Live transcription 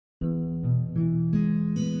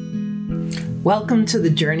Welcome to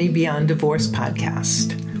the Journey Beyond Divorce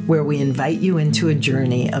podcast, where we invite you into a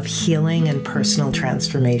journey of healing and personal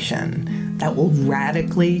transformation that will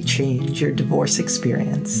radically change your divorce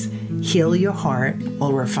experience, heal your heart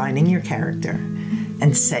while refining your character,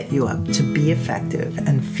 and set you up to be effective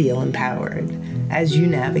and feel empowered as you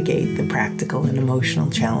navigate the practical and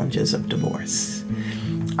emotional challenges of divorce.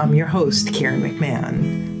 I'm your host, Karen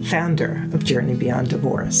McMahon, founder of Journey Beyond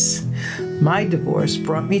Divorce. My divorce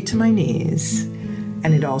brought me to my knees,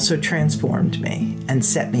 and it also transformed me and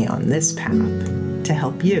set me on this path to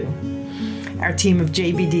help you. Our team of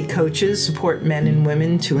JBD coaches support men and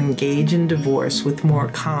women to engage in divorce with more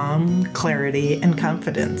calm, clarity, and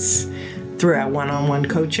confidence through our one-on-one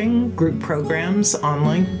coaching, group programs,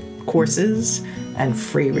 online courses, and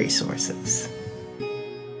free resources.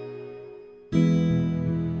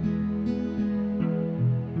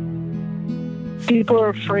 People are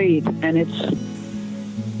afraid, and it's,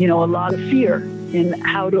 a lot of fear in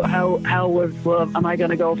how am I going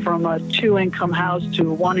to go from a 2-income house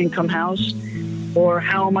to a 1-income house, or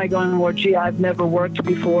how am I going to, I've never worked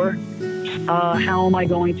before. How am I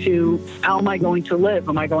going to live?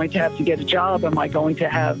 Am I going to have to get a job? Am I going to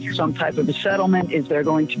have some type of a settlement? Is there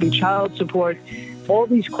going to be child support? All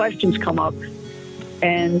these questions come up.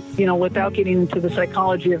 And, without getting into the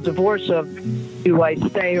psychology of divorce of, do I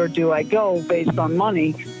stay or do I go based on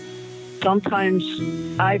money? Sometimes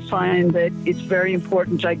I find that it's very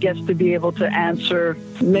important, I guess, to be able to answer,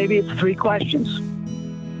 maybe it's 3 questions.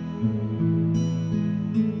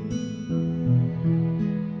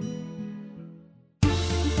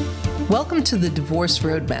 Welcome to the Divorce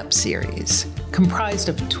Roadmap series, comprised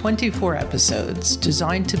of 24 episodes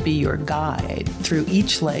designed to be your guide through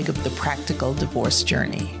each leg of the practical divorce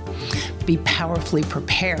journey. Be powerfully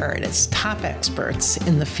prepared as top experts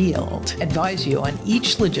in the field advise you on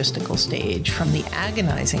each logistical stage, from the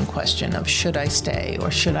agonizing question of should I stay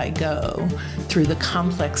or should I go, through the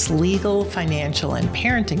complex legal, financial, and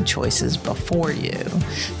parenting choices before you,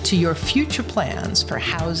 to your future plans for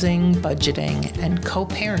housing, budgeting, and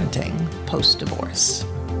co-parenting post-divorce.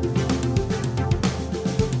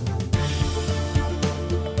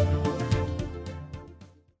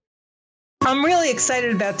 I'm really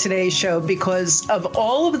excited about today's show because of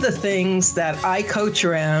all of the things that I coach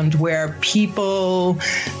around where people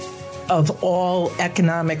of all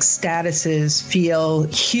economic statuses feel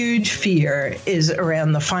huge fear is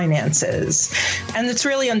around the finances. And it's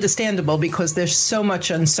really understandable because there's so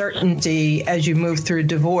much uncertainty as you move through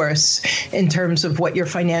divorce in terms of what your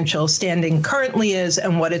financial standing currently is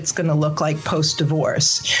and what it's going to look like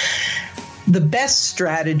post-divorce. The best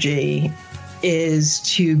strategy is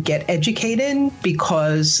to get educated,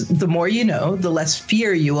 because the more you know, the less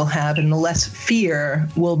fear you will have, and the less fear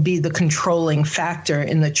will be the controlling factor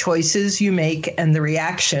in the choices you make and the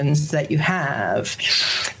reactions that you have.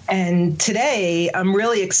 And today, I'm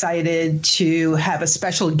really excited to have a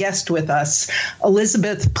special guest with us,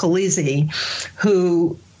 Elizabeth Polizzi,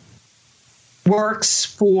 who works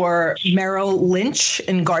for Merrill Lynch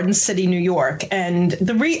in Garden City, New York. And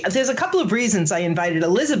there's a couple of reasons I invited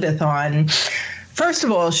Elizabeth on. First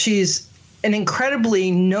of all, she's an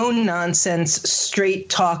incredibly no-nonsense, straight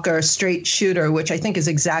talker, straight shooter, which I think is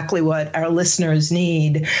exactly what our listeners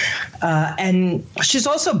need. And she's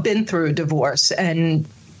also been through a divorce, and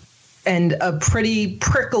a pretty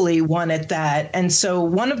prickly one at that. And so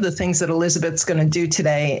one of the things that Elizabeth's going to do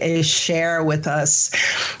today is share with us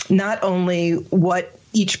not only what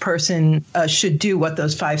each person should do, what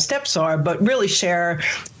those 5 steps are, but really share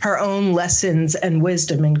her own lessons and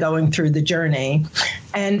wisdom in going through the journey.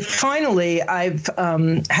 And finally, I've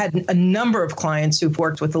had a number of clients who've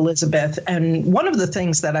worked with Elizabeth. And one of the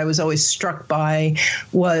things that I was always struck by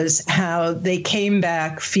was how they came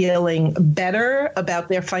back feeling better about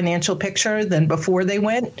their financial picture than before they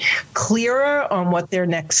went, clearer on what their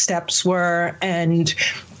next steps were, and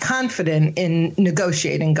confident in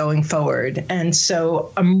negotiating going forward. And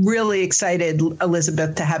so I'm really excited,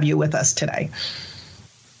 Elizabeth, to have you with us today.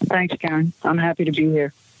 Thanks, Karen. I'm happy to be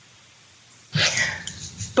here.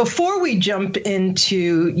 Before we jump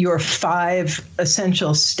into your 5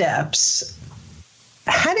 essential steps,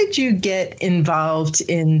 how did you get involved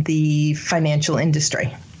in the financial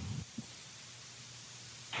industry?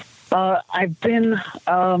 I've been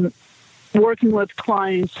working with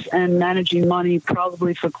clients and managing money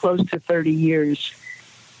probably for close to 30 years.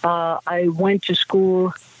 I went to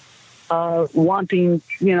school wanting,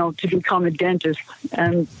 to become a dentist,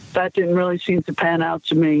 and that didn't really seem to pan out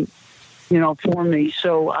to me, for me.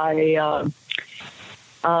 So I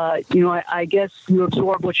guess you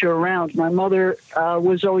absorb what you're around. My mother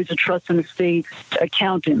was always a trust and estate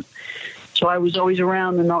accountant. So I was always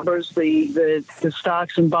around the numbers, the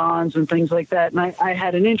stocks and bonds and things like that, and I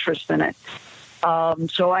had an interest in it.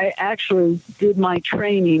 So I actually did my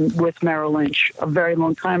training with Merrill Lynch a very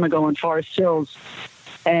long time ago in Forest Hills,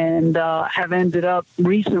 and have ended up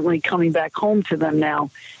recently coming back home to them now.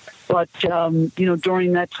 But,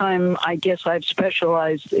 during that time, I guess I've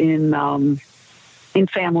specialized in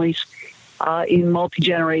families, in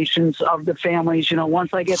multi-generations of the families.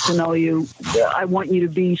 Once I get to know you, I want you to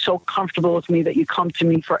be so comfortable with me that you come to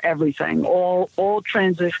me for everything, all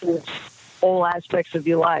transitions, all aspects of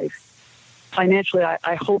your life. Financially,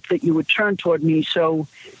 I hope that you would turn toward me. So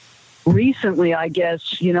recently, I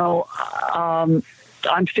guess, I'm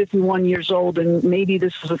 51 years old, and maybe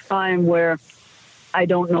this is a time where I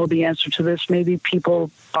don't know the answer to this. Maybe people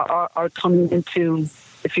are coming into,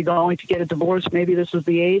 if you're going to get a divorce, maybe this is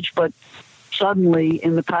the age, but suddenly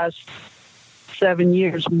in the past 7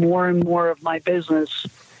 years, more and more of my business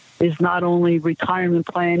is not only retirement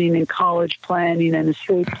planning and college planning and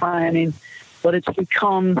estate planning, but it's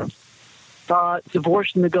become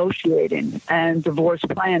divorce negotiating and divorce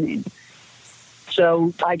planning.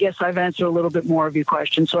 So I guess I've answered a little bit more of your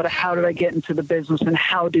question. Sort of how did I get into the business, and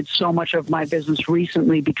how did so much of my business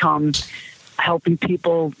recently become helping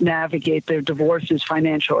people navigate their divorces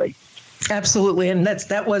financially? Absolutely. And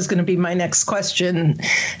that was going to be my next question.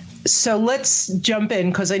 So let's jump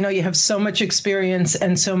in, because I know you have so much experience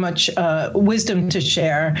and so much wisdom to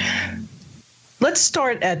share. Let's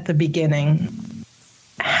start at the beginning.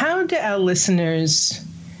 How do our listeners,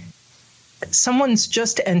 someone's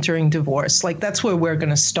just entering divorce, like that's where we're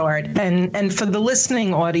going to start. And for the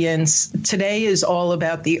listening audience, today is all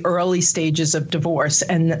about the early stages of divorce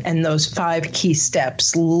and those 5 key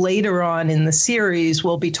steps. Later on in the series,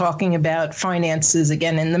 we'll be talking about finances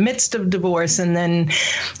again in the midst of divorce and then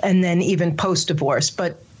even post-divorce.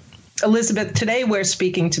 But Elizabeth, today we're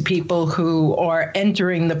speaking to people who are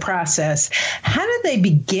entering the process. How do they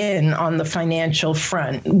begin on the financial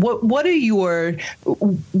front? What do you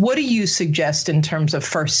suggest in terms of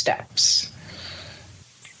first steps?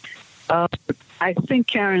 I think,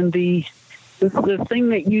 Karen, the thing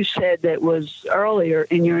that you said that was earlier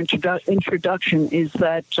in your introduction is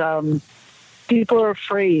that people are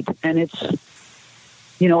afraid, and it's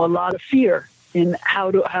a lot of fear. In how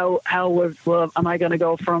am I going to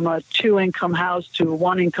go from a 2-income house to a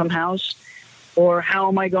 1-income house, or how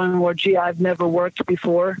am I going? Or gee, I've never worked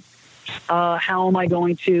before. How am I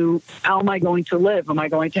going to live? Am I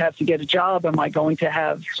going to have to get a job? Am I going to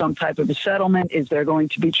have some type of a settlement? Is there going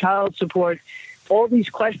to be child support? All these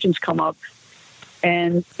questions come up,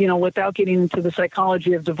 and without getting into the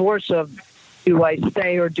psychology of divorce, of do I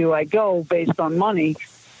stay or do I go based on money?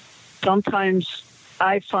 Sometimes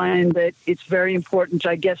I find that it's very important,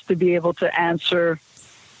 I guess, to be able to answer,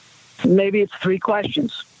 maybe it's 3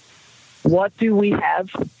 questions. What do we have?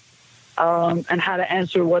 And how to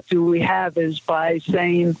answer what do we have is by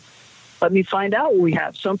saying, let me find out what we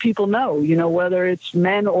have. Some people know, whether it's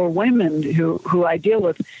men or women who I deal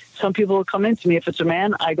with. Some people will come into me. If it's a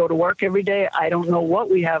man, I go to work every day. I don't know what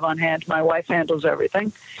we have on hand. My wife handles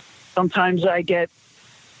everything. Sometimes I get,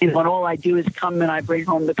 and all I do is come and I bring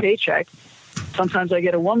home the paycheck. Sometimes I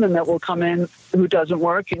get a woman that will come in who doesn't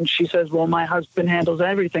work, and she says, well, my husband handles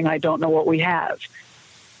everything. I don't know what we have.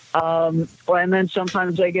 And then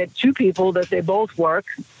sometimes I get 2 people that they both work,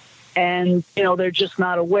 and, they're just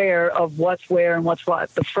not aware of what's where and what's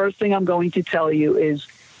what. The first thing I'm going to tell you is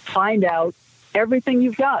find out everything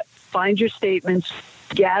you've got. Find your statements,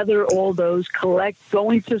 gather all those, collect,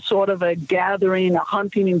 go into sort of a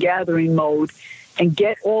hunting and gathering mode, and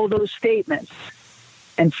get all those statements.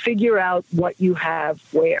 And figure out what you have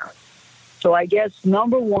where. So I guess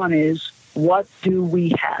number 1 is, what do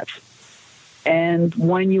we have? And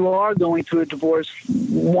when you are going through a divorce,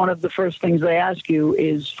 one of the first things they ask you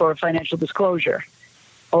is for a financial disclosure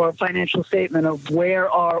or a financial statement of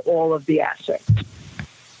where are all of the assets.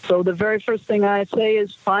 So the very first thing I say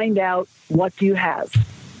is find out, what do you have?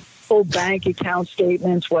 Full bank account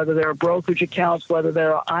statements, whether they're brokerage accounts, whether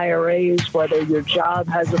they're IRAs, whether your job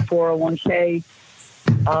has a 401k.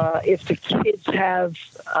 If the kids have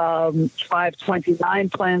 529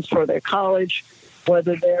 plans for their college,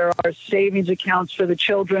 whether there are savings accounts for the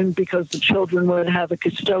children because the children would have a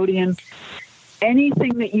custodian,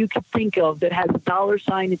 anything that you could think of that has a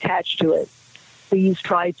 $ attached to it, please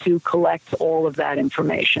try to collect all of that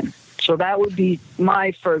information. So that would be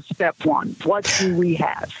my first step 1. What do we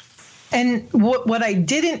have? And what I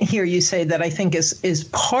didn't hear you say that I think is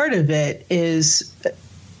part of it is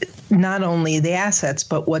not only the assets,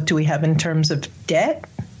 but what do we have in terms of debt?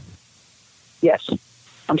 Yes.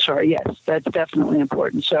 I'm sorry. Yes, that's definitely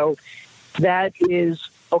important. So that is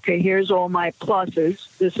okay, here's all my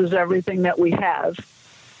pluses. This is everything that we have.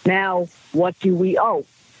 Now, what do we owe?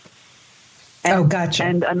 And, gotcha.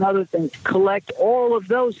 And another thing, collect all of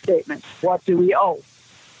those statements. What do we owe?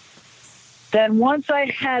 Then once I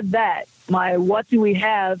had that, my what do we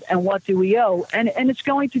have and what do we owe, and it's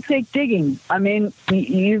going to take digging. I mean,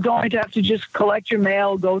 you're going to have to just collect your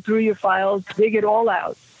mail, go through your files, dig it all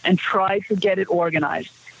out, and try to get it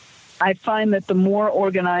organized. I find that the more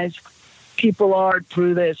organized people are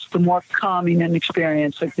through this, the more calming an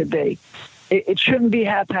experience it could be. It shouldn't be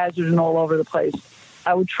haphazard and all over the place.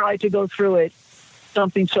 I would try to go through it,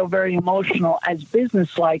 something so very emotional, as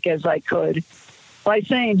business-like as I could, by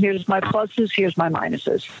saying, here's my pluses, here's my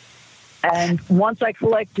minuses. And once I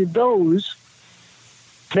collected those,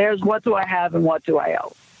 there's what do I have and what do I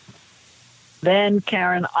owe. Then,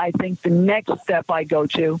 Karen, I think the next step I go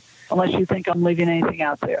to, unless you think I'm leaving anything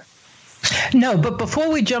out there. No, but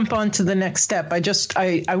before we jump on to the next step,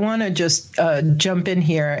 I want to just jump in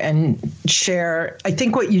here and share. I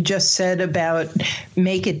think what you just said about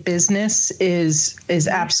make it business is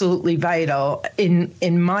absolutely vital.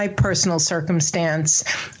 In my personal circumstance,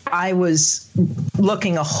 I was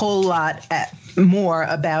looking a whole lot at more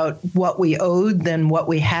about what we owed than what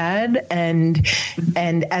we had, and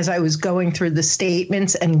as I was going through the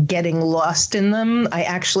statements and getting lost in them, I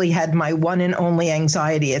actually had my one and only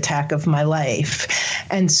anxiety attack of my life.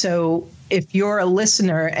 And so if you're a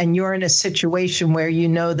listener and you're in a situation where you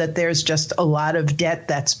know that there's just a lot of debt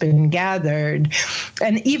that's been gathered,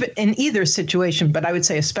 and even in either situation, but I would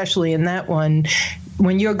say especially in that one,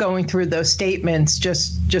 when you're going through those statements,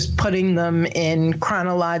 just putting them in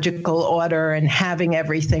chronological order and having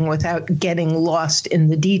everything without getting lost in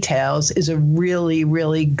the details is a really,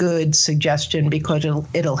 really good suggestion, because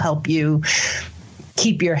it'll help you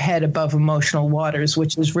keep your head above emotional waters,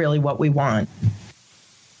 which is really what we want.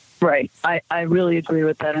 Right. I really agree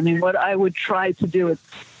with that. I mean, what I would try to do is,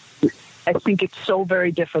 I think it's so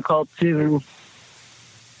very difficult to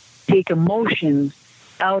take emotions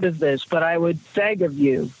out of this, but I would beg of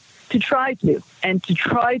you to try to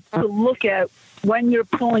look at, when you're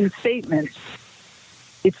pulling statements,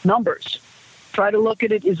 it's numbers. Try to look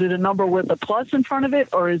at it. Is it a number with a plus in front of it,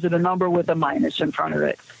 or is it a number with a minus in front of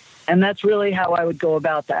it? And that's really how I would go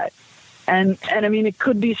about that. And I mean, it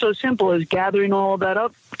could be so simple as gathering all of that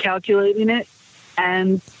up, calculating it,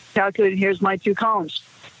 and calculating, here's my two columns,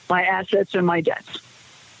 my assets and my debts.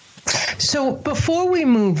 So before we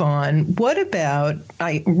move on, what about,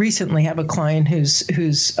 I recently have a client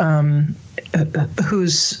whose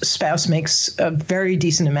spouse makes a very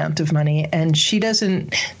decent amount of money, and she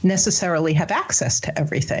doesn't necessarily have access to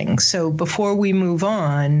everything. So before we move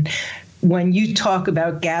on, when you talk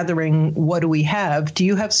about gathering what do we have, do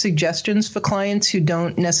you have suggestions for clients who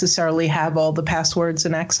don't necessarily have all the passwords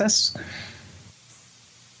and access?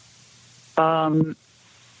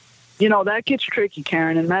 That gets tricky,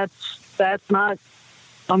 Karen, and that's not,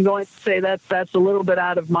 I'm going to say that's a little bit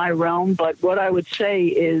out of my realm, but what I would say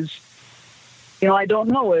is, I don't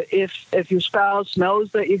know if your spouse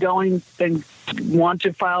knows that you're going and want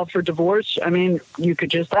to file for divorce. I mean, you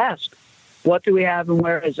could just ask, what do we have and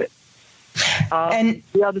where is it? And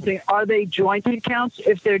the other thing, are they joint accounts?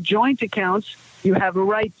 If they're joint accounts, you have a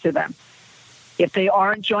right to them. If they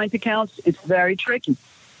aren't joint accounts, it's very tricky.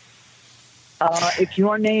 If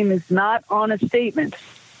your name is not on a statement,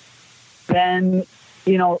 then,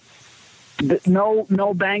 no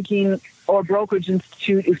banking or brokerage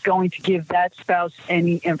institute is going to give that spouse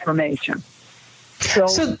any information. So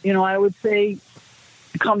I would say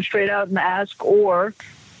come straight out and ask, or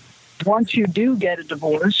once you do get a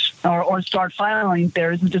divorce or start filing,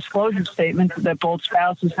 there is a disclosure statement that both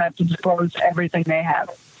spouses have to disclose everything they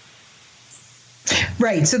have.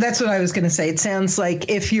 Right. So that's what I was going to say. It sounds like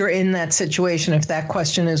if you're in that situation, if that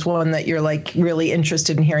question is one that you're like really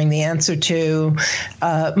interested in hearing the answer to,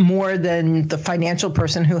 more than the financial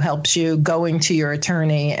person who helps you, going to your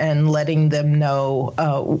attorney and letting them know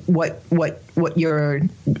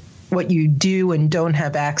what you do and don't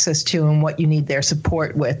have access to, and what you need their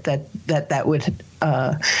support with, that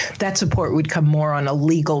support would come more on a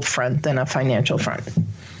legal front than a financial front.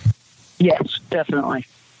 Yes, definitely.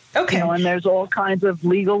 Okay. And there's all kinds of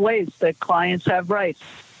legal ways that clients have rights,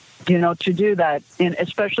 to do that. And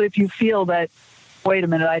especially if you feel that, wait a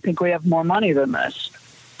minute, I think we have more money than this.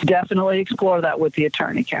 Definitely explore that with the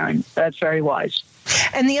attorney, Karen. That's very wise.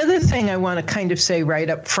 And the other thing I want to kind of say right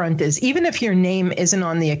up front is, even if your name isn't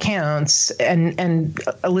on the accounts, and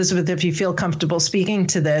Elizabeth, if you feel comfortable speaking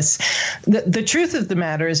to this, the truth of the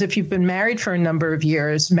matter is, if you've been married for a number of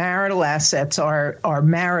years, marital assets are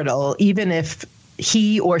marital, even if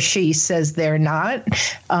he or she says they're not.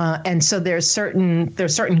 And so there's certain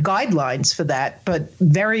guidelines for that. But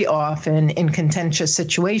very often in contentious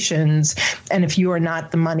situations, and if you are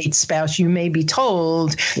not the moneyed spouse, you may be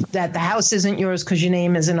told that the house isn't yours because your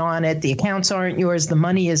name isn't on it, the accounts aren't yours, the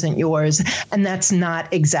money isn't yours. And that's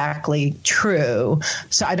not exactly true.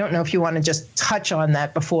 So I don't know if you want to just touch on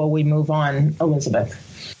that before we move on, Elizabeth.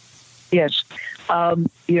 Yes.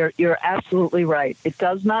 You're absolutely right. It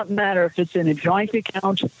does not matter if it's in a joint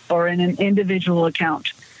account or in an individual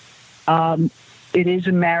account. It is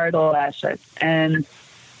a marital asset. And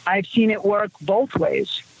I've seen it work both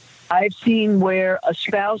ways. I've seen where a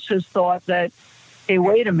spouse has thought that, hey,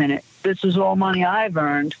 wait a minute, this is all money I've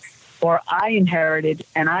earned or I inherited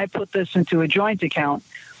and I put this into a joint account.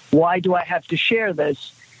 Why do I have to share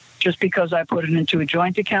this? Just because I put it into a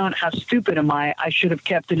joint account, how stupid am I? I should have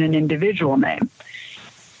kept it in an individual name.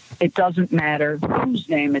 It doesn't matter whose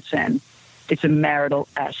name it's in. It's a marital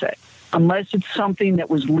asset. Unless it's something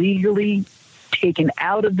that was legally taken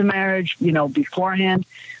out of the marriage, beforehand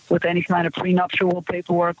with any kind of prenuptial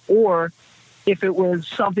paperwork, or if it was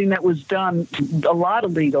something that was done, a lot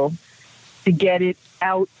of legal, to get it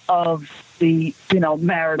out of the,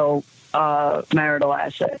 marital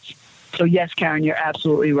assets. So yes, Karen, you're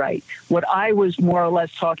absolutely right. What I was more or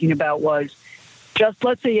less talking about was just,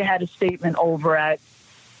 let's say you had a statement over at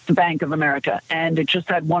the Bank of America and it just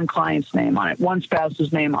had one client's name on it, one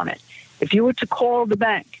spouse's name on it. If you were to call the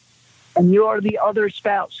bank and you are the other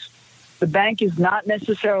spouse, the bank is not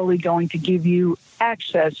necessarily going to give you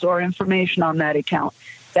access or information on that account.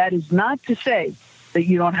 That is not to say that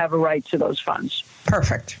you don't have a right to those funds.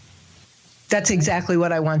 Perfect. That's exactly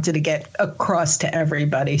what I wanted to get across to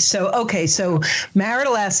everybody. So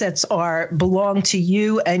marital assets belong to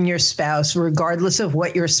you and your spouse, regardless of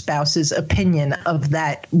what your spouse's opinion of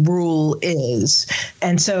that rule is.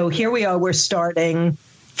 And so here we are, we're starting.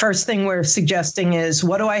 First thing we're suggesting is,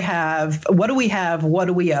 what do I have? What do we have? What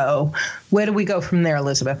do we owe? Where do we go from there,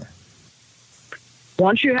 Elizabeth?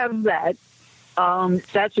 Once you have that,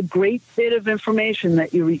 that's a great bit of information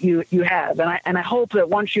that you have, and I hope that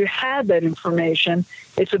once you have that information,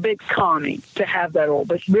 it's a bit calming to have that all.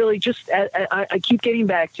 But really, just I keep getting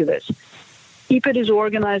back to this. Keep it as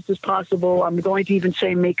organized as possible. I'm going to even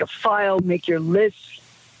say make a file, make your list,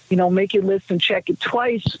 make your list and check it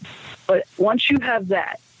twice. But once you have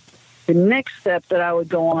that, the next step that I would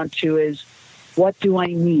go on to is, what do I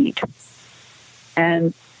need?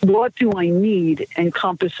 And what do I need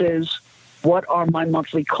encompasses what are my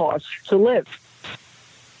monthly costs to live?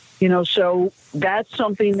 So that's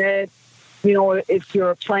something that, if you're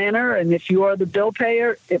a planner and if you are the bill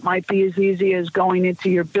payer, it might be as easy as going into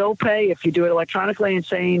your bill pay, if you do it electronically, and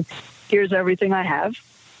saying, here's everything I have.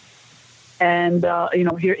 And,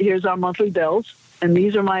 here's our monthly bills, and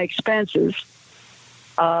these are my expenses.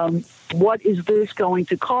 What is this going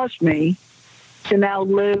to cost me to now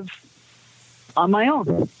live on my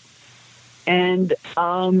own? And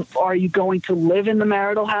are you going to live in the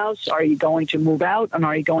marital house? Are you going to move out? And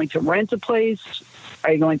are you going to rent a place?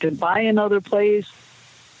 Are you going to buy another place?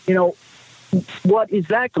 What is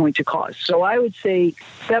that going to cost? So I would say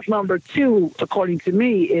step number 2, according to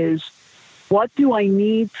me, is, what do I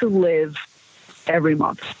need to live every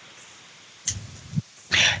month?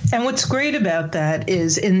 And what's great about that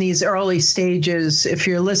is, in these early stages, if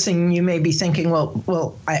you're listening, you may be thinking,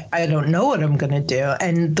 well, I don't know what I'm going to do.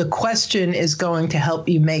 And the question is going to help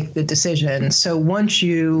you make the decision. So once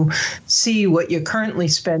you see what you're currently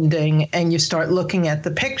spending and you start looking at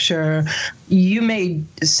the picture, you may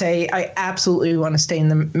say, I absolutely want to stay in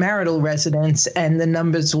the marital residence, and the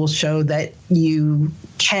numbers will show that you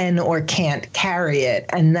can or can't carry it.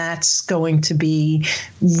 And that's going to be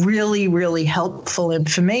really, really helpful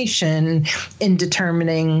information in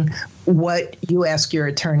determining what you ask your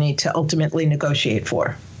attorney to ultimately negotiate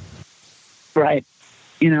for. Right.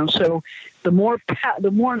 So the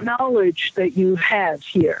more knowledge that you have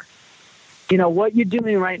here, what you're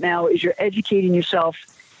doing right now is you're educating yourself.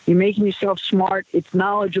 You're making yourself smart. It's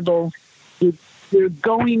knowledgeable. You're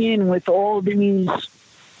going in with all these,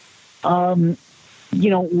 with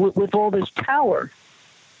all this power.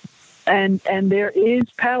 And there is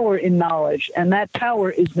power in knowledge, and that power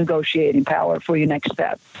is negotiating power for your next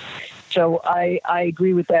step. So I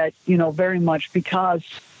agree with that, very much, because,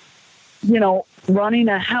 running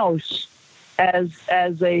a house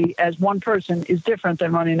as one person is different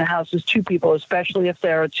than running a house as two people, especially if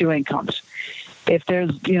there are two incomes. If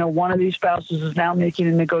there's, one of these spouses is now making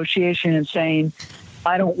a negotiation and saying,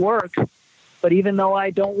 I don't work, but even though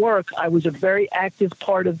I don't work, I was a very active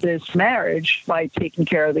part of this marriage by taking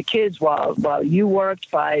care of the kids while you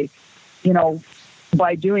worked, by,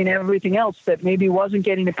 by doing everything else that maybe wasn't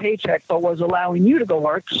getting a paycheck, but was allowing you to go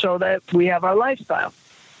work so that we have our lifestyle.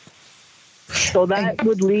 So that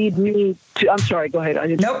would lead me to, I'm sorry, go ahead.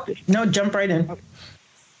 No, jump right in.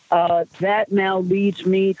 That now leads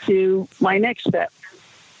me to my next step.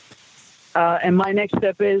 And my next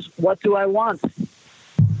step is, what do I want?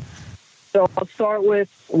 So I'll start with,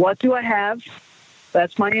 what do I have?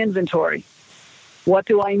 That's my inventory. What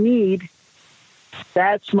do I need?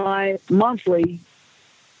 That's my monthly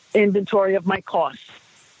inventory of my costs.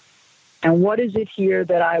 And what is it here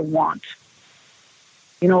that I want?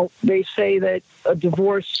 You know, they say that a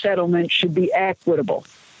divorce settlement should be equitable.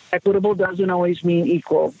 Equitable doesn't always mean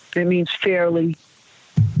equal. It means fairly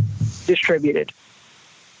distributed.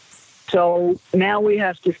 So now we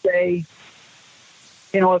have to say,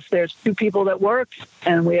 you know, if there's two people that work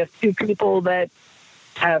and we have two people that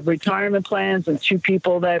have retirement plans and two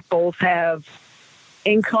people that both have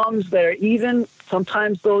incomes that are even,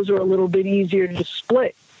 sometimes those are a little bit easier to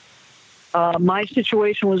split. My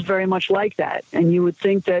situation was very much like that. And you would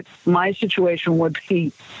think that my situation would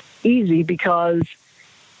be easy because,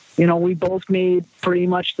 you know, we both made pretty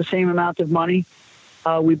much the same amount of money.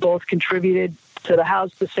 We both contributed to the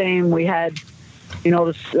house the same. We had, you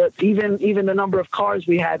know, even the number of cars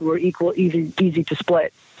we had were easy to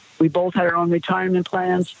split. We both had our own retirement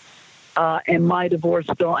plans. And my divorce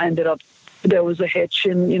still ended up, there was a hitch,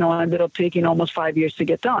 and, you know, I ended up taking almost 5 years to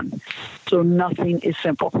get done. So nothing is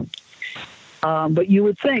simple. But you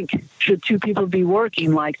would think, should two people be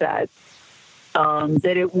working like that,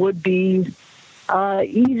 that it would be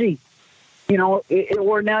easy. You know,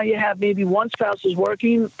 or now you have maybe one spouse is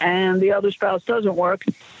working and the other spouse doesn't work,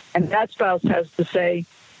 and that spouse has to say,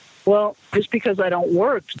 well, just because I don't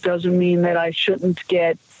work doesn't mean that I shouldn't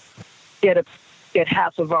get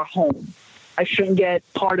half of our home. I shouldn't get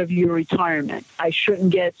part of your retirement. I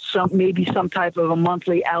shouldn't get maybe some type of a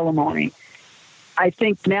monthly alimony. I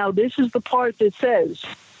think now this is the part that says,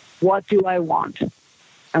 what do I want?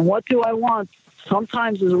 And what do I want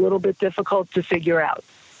sometimes is a little bit difficult to figure out.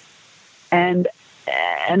 And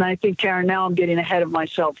I think, Karen, now I'm getting ahead of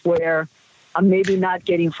myself where I'm maybe not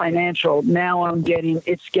getting financial. Now I'm getting,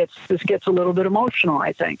 this gets a little bit emotional,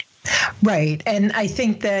 I think. Right. And I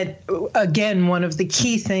think that, again, one of the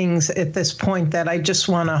key things at this point that I just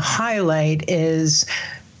want to highlight is,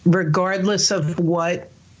 regardless of what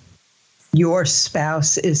your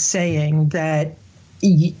spouse is saying, that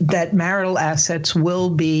marital assets will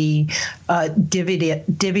be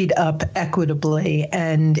divvied up equitably.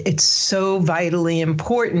 And it's so vitally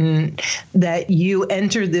important that you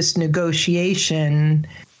enter this negotiation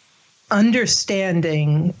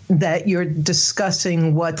understanding that you're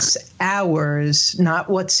discussing what's ours, not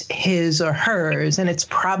what's his or hers. And it's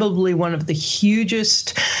probably one of the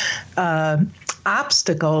hugest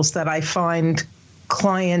obstacles that I find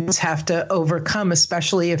clients have to overcome,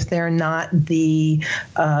 especially if they're not the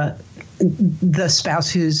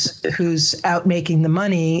spouse who's out making the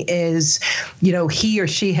money, is, you know, he or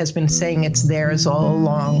she has been saying it's theirs all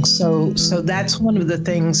along. So that's one of the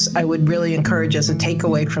things I would really encourage as a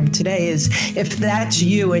takeaway from today is, if that's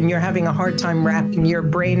you and you're having a hard time wrapping your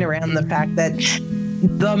brain around the fact that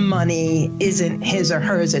the money isn't his or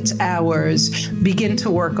hers, it's ours, begin to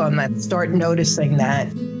work on that. Start noticing that.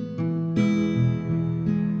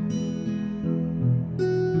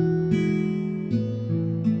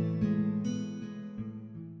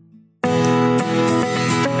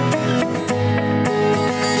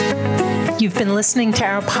 You've been listening to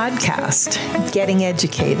our podcast, Getting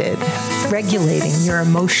Educated, Regulating Your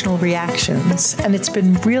Emotional Reactions, and it's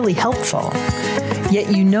been really helpful.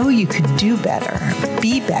 Yet you know you could do better,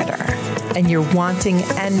 be better, and you're wanting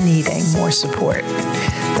and needing more support.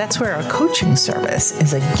 That's where our coaching service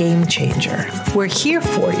is a game changer. We're here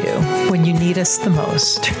for you when you need us the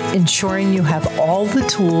most, ensuring you have all the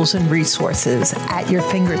tools and resources at your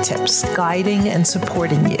fingertips, guiding and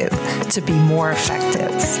supporting you to be more effective.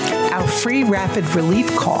 Our free Rapid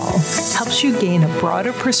Relief Call helps you gain a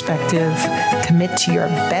broader perspective, commit to your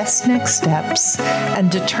best next steps, and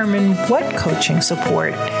determine what coaching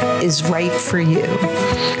support is right for you.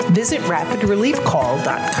 Visit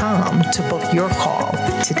rapidreliefcall.com to book your call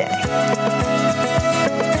today.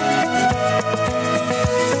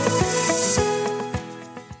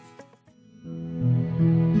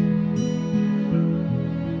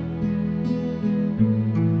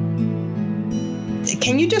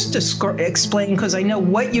 Can you just explain, because I know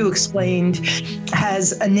what you explained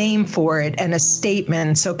has a name for it and a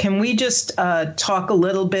statement. So can we just talk a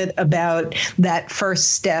little bit about that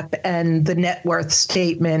first step and the net worth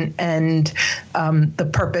statement and the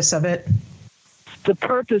purpose of it? The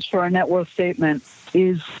purpose for a net worth statement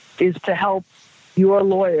is to help your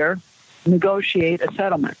lawyer negotiate a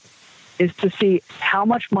settlement is to see how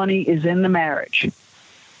much money is in the marriage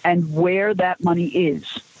and where that money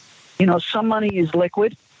is. You know, some money is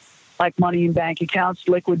liquid, like money in bank accounts,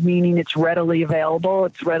 liquid meaning it's readily available,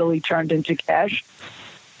 it's readily turned into cash.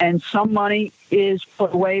 And some money is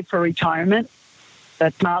put away for retirement.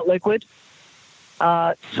 That's not liquid.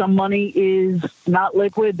 Some money is not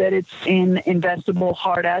liquid, that it's in investable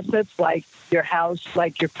hard assets like your house,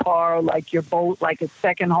 like your car, like your boat, like a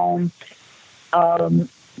second home,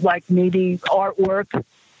 like maybe artwork,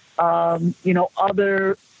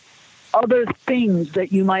 other things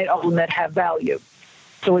that you might own that have value.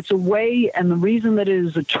 So it's a way, and the reason that it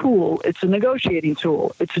is a tool, it's a negotiating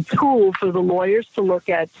tool. It's a tool for the lawyers to look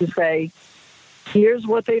at to say, here's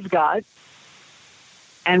what they've got,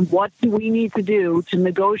 and what do we need to do to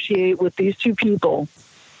negotiate with these two people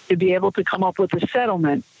to be able to come up with a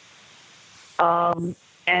settlement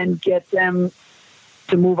and get them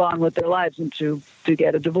to move on with their lives and to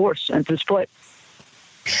get a divorce and to split.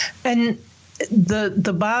 And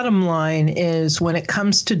the bottom line is, when it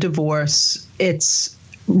comes to divorce, it's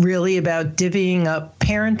really about divvying up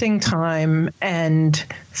parenting time and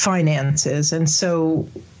finances. And so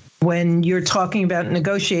when you're talking about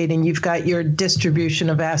negotiating, you've got your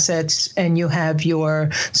distribution of assets and you have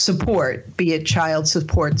your support, be it child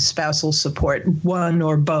support, spousal support, one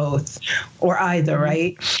or both or either,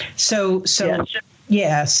 right? So yes.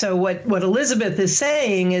 Yeah. So what Elizabeth is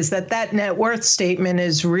saying is that net worth statement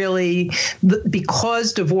is really,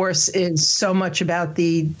 because divorce is so much about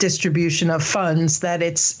the distribution of funds, that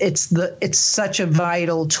it's such a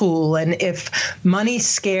vital tool. And if money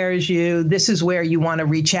scares you, this is where you want to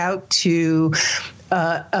reach out to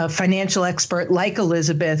a financial expert like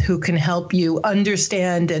Elizabeth, who can help you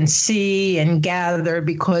understand and see and gather,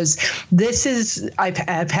 because this is, I've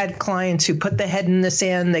had clients who put their head in the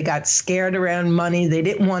sand. They got scared around money. They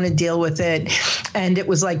didn't want to deal with it. And it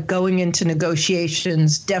was like going into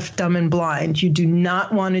negotiations deaf, dumb, and blind. You do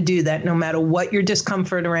not want to do that. No matter what your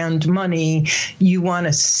discomfort around money, you want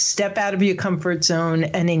to step out of your comfort zone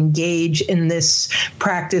and engage in this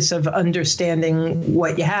practice of understanding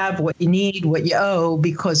what you have, what you need, what you owe,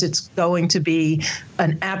 because it's going to be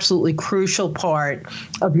an absolutely crucial part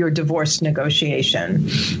of your divorce negotiation.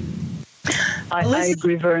 I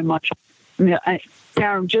agree very much.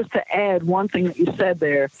 Karen, just to add one thing that you said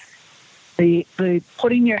there, the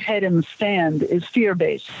putting your head in the sand is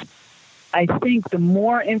fear-based. I think the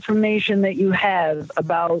more information that you have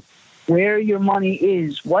about where your money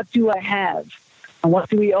is, what do I have, and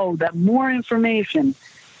what do we owe, that more information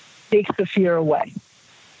takes the fear away.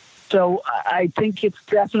 So I think it's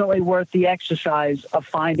definitely worth the exercise of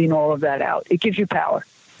finding all of that out. It gives you power.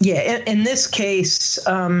 Yeah, in this case,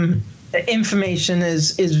 information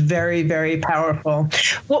is very, very powerful.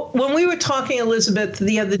 Well, when we were talking, Elizabeth,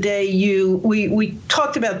 the other day, we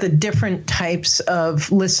talked about the different types of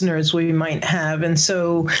listeners we might have, and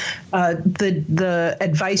so the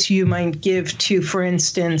advice you might give to, for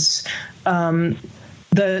instance,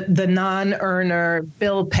 the non-earner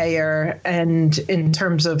bill payer, and in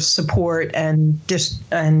terms of support and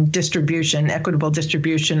distribution, equitable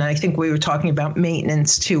distribution. I think we were talking about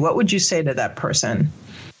maintenance too. What would you say to that person?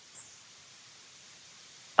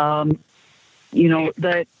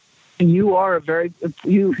 That you are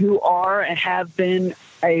you are and have been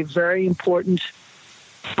a very important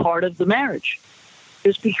part of the marriage.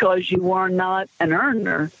 Just because you are not an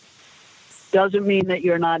earner doesn't mean that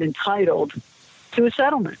you're not entitled to a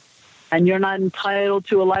settlement, and you're not entitled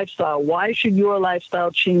to a lifestyle. Why should your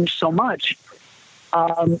lifestyle change so much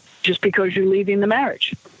just because you're leaving the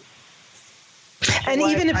marriage? And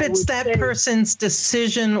even if it's that person's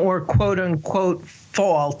decision or quote unquote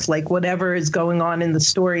fault, like whatever is going on in the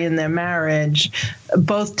story in their marriage,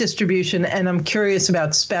 both distribution, and I'm curious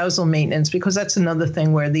about spousal maintenance, because that's another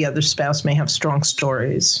thing where the other spouse may have strong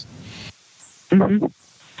stories. Mm-hmm.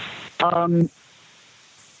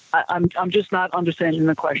 I'm just not understanding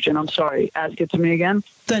the question. I'm sorry. Ask it to me again.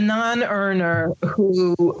 The non-earner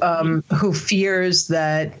who fears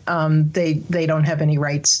that they don't have any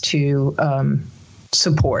rights to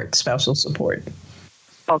spousal support.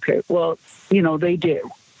 Okay. Well, they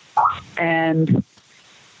do, and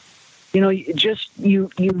you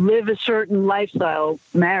live a certain lifestyle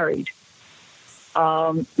married.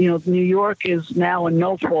 New York is now a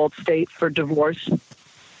no-fault state for divorce.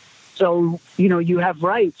 So, you have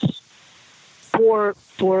rights for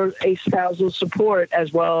a spousal support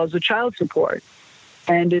as well as a child support.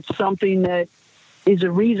 And it's something that is a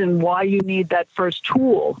reason why you need that first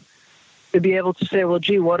tool to be able to say, well,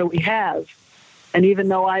 gee, what do we have? And even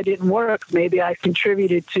though I didn't work, maybe I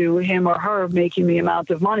contributed to him or her making the amount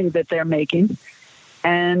of money that they're making.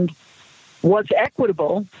 and what's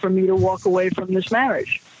equitable for me to walk away from this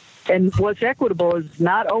marriage. And what's equitable is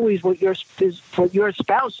not always what your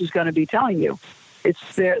spouse is going to be telling you.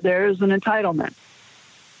 It's there is an entitlement.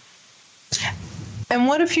 And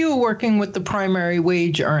what if you were working with the primary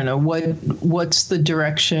wage earner? What's the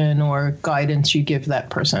direction or guidance you give that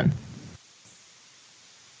person?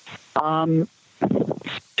 To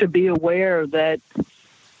be aware that,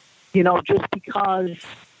 just because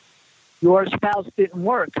your spouse didn't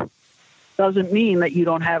work doesn't mean that you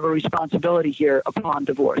don't have a responsibility here upon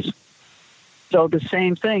divorce. So the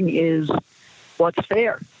same thing is what's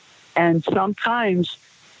fair. And sometimes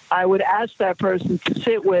I would ask that person to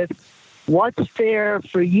sit with what's fair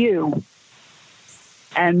for you,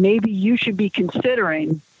 and maybe you should be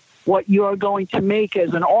considering what you're going to make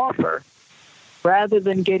as an offer rather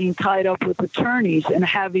than getting tied up with attorneys and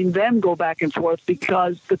having them go back and forth,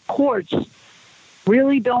 because the courts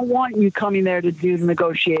really don't want you coming there to do the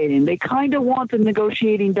negotiating. They kind of want the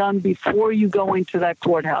negotiating done before you go into that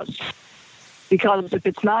courthouse. Because if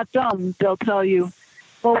it's not done, they'll tell you,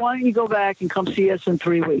 well, why don't you go back and come see us in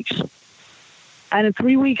 3 weeks? And in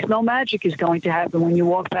 3 weeks, no magic is going to happen when you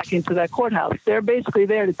walk back into that courthouse. They're basically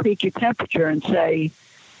there to take your temperature and say,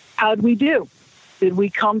 how'd we do? Did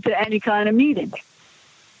we come to any kind of meeting?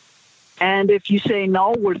 And if you say,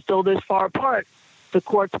 no, we're still this far apart, the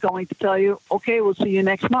court's going to tell you, okay, we'll see you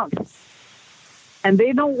next month. And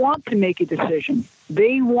they don't want to make a decision.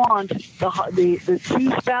 They want the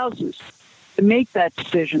two spouses to make that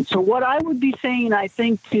decision. So what I would be saying, I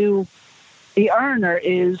think, to the earner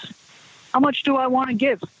is, how much do I want to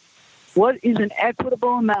give? What is an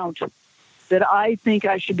equitable amount that I think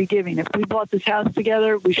I should be giving? If we bought this house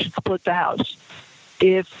together, we should split the house.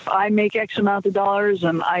 If I make X amount of dollars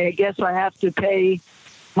and I guess I have to pay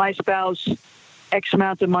my spouse X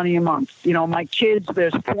amount of money a month. My kids,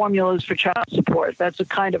 there's formulas for child support. That's a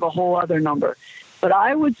kind of a whole other number. But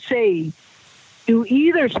I would say to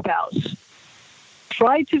either spouse,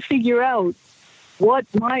 try to figure out what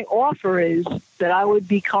my offer is that I would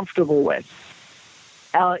be comfortable with.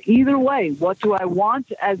 Either way, what do I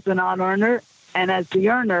want as the non-earner, and as the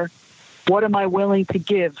earner, what am I willing to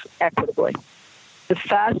give equitably? The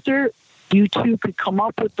faster you two could come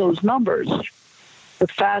up with those numbers, the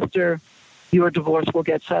faster your divorce will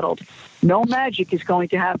get settled. No magic is going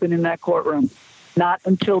to happen in that courtroom, not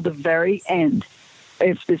until the very end.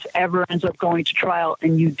 If this ever ends up going to trial,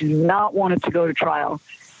 and you do not want it to go to trial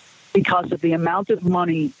because of the amount of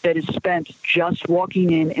money that is spent just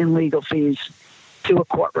walking in legal fees to a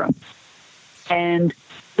courtroom. And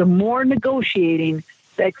the more negotiating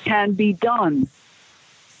that can be done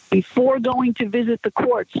before going to visit the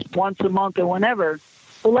courts once a month or whenever,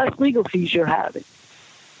 the less legal fees you're having.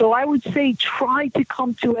 So I would say try to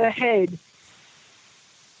come to a head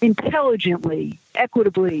intelligently,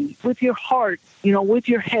 equitably, with your heart, with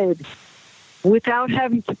your head, without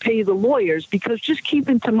having to pay the lawyers, because just keep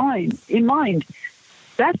in mind,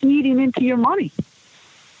 that's eating into your money.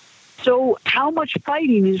 So how much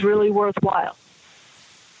fighting is really worthwhile?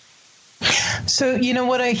 So,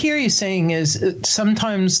 what I hear you saying is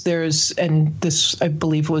sometimes there's, and this I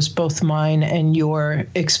believe was both mine and your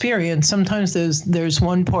experience, sometimes there's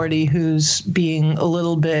one party who's being a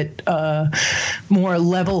little bit more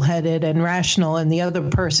level-headed and rational, and the other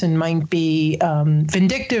person might be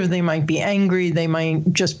vindictive, they might be angry, they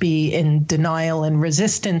might just be in denial and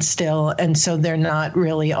resistance still, and so they're not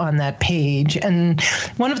really on that page. And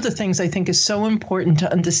one of the things I think is so important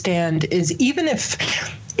to understand is even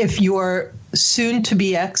if your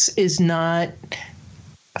soon-to-be ex is not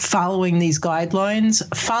following these guidelines,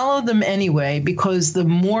 follow them anyway, because the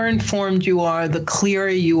more informed you are, the clearer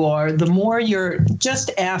you are, the more you're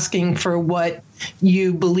just asking for what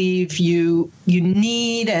you believe you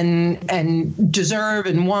need and deserve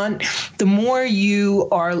and want, the more you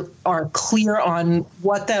are clear on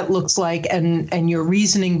what that looks like and your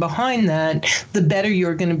reasoning behind that, the better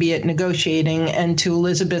you're going to be at negotiating. And to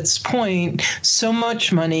Elizabeth's point, so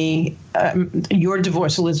much money, your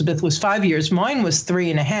divorce, Elizabeth, was 5 years. Mine was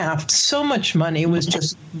 3.5. So much money was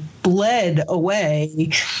just bled away.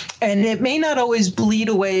 And it may not always bleed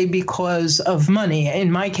away because of money.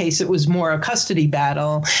 In my case, it was more a custody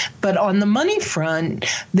battle. But on the money front,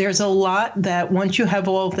 there's a lot that once you have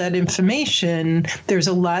all of that information, there's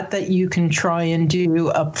a lot that you can try and do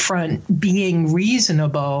up front, being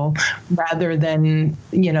reasonable rather than,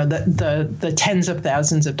 the tens of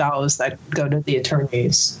thousands of dollars that go to the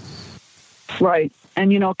attorneys. Right.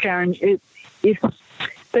 And, Karen,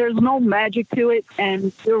 there's no magic to it.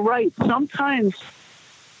 And you're right. Sometimes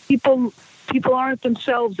people aren't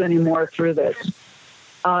themselves anymore through this.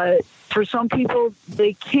 for some people,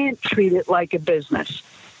 they can't treat it like a business.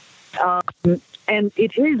 And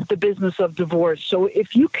it is the business of divorce. So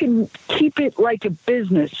if you can keep it like a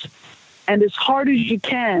business and as hard as you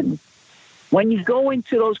can, when you go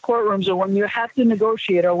into those courtrooms or when you have to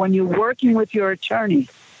negotiate or when you're working with your attorney,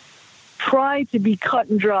 try to be cut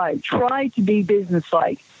and dry. Try to be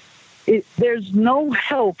businesslike. There's no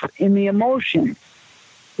help in the emotion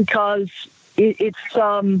because it's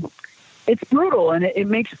brutal and it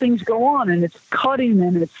makes things go on and it's cutting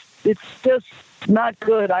and it's just not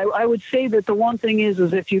good. I would say that the one thing is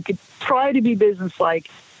if you could try to be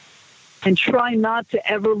businesslike and try not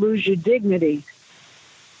to ever lose your dignity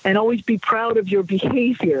and always be proud of your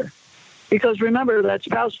behavior. Because remember, that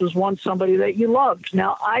spouse was once somebody that you loved.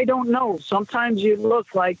 Now, I don't know. Sometimes you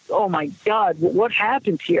look like, oh, my God, what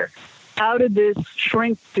happened here? How did this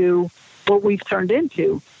shrink to what we've turned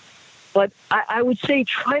into? But I would say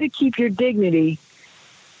try to keep your dignity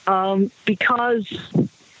because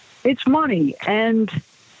it's money. And,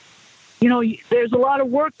 there's a lot of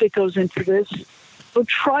work that goes into this. So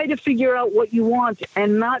try to figure out what you want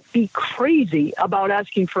and not be crazy about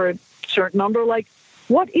asking for a certain number. Like,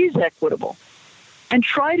 what is equitable? And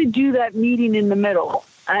try to do that meeting in the middle.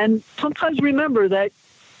 And sometimes remember that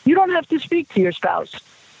you don't have to speak to your spouse.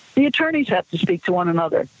 The attorneys have to speak to one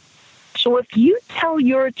another. So if you tell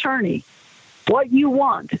your attorney what you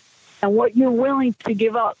want and what you're willing to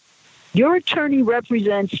give up, your attorney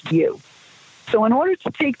represents you. So in order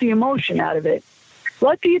to take the emotion out of it,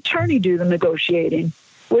 let the attorney do the negotiating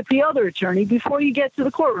with the other attorney before you get to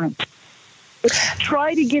the courtroom. But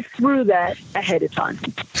try to get through that ahead of time.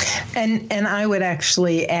 And I would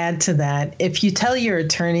actually add to that, if you tell your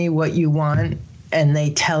attorney what you want and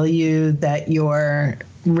they tell you that you're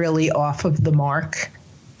really off of the mark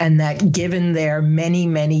and that given their many,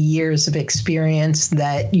 many years of experience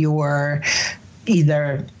that you're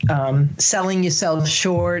either selling yourself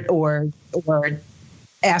short or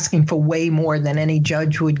asking for way more than any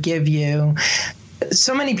judge would give you.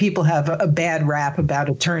 So many people have a bad rap about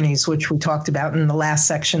attorneys, which we talked about in the last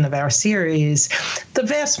section of our series. The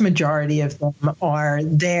vast majority of them are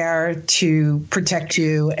there to protect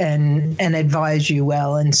you and advise you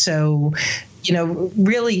well. And so,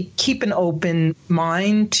 really keep an open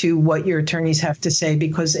mind to what your attorneys have to say,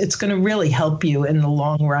 because it's going to really help you in the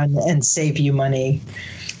long run and save you money.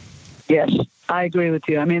 Yes, I agree with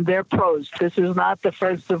you. I mean, they're pros. This is not the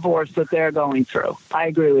first divorce that they're going through. I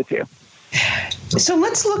agree with you. So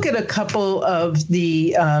let's look at a couple of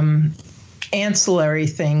the ancillary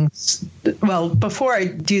things. Well, before I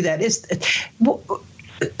do that,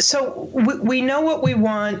 so we know what we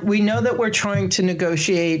want. We know that we're trying to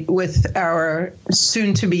negotiate with our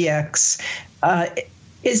soon-to-be ex.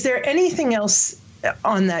 Is there anything else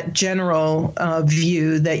on that general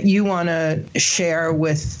view that you want to share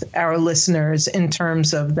with our listeners in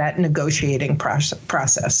terms of that negotiating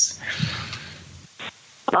process?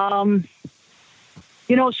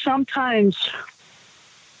 Sometimes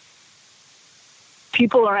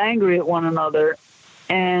people are angry at one another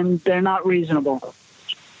and they're not reasonable.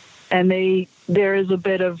 And there is a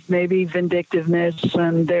bit of maybe vindictiveness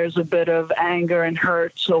and there's a bit of anger and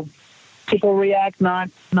hurt. So people react not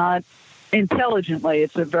intelligently.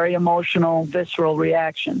 It's a very emotional, visceral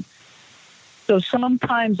reaction. So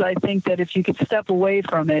sometimes I think that if you could step away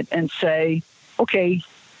from it and say, okay,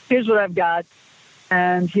 here's what I've got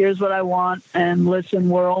and here's what I want. And listen,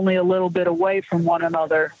 we're only a little bit away from one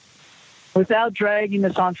another. Without dragging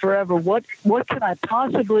this on forever, what can I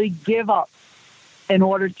possibly give up in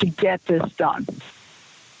order to get this done?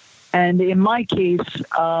 And in my case,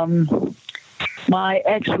 my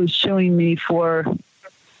ex was suing me for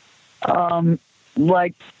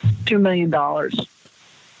like $2 million.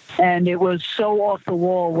 And it was so off the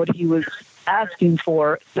wall what he was asking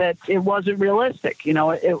for that it wasn't realistic.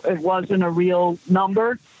 It wasn't a real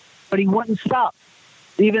number, but he wouldn't stop.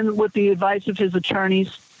 Even with the advice of his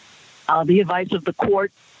attorneys, the advice of the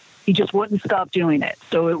court, he just wouldn't stop doing it.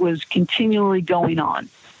 So it was continually going on.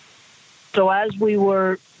 So as we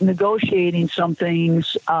were negotiating some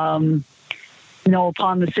things, upon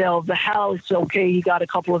the sale of the house, okay, he got a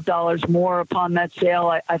couple of dollars more upon that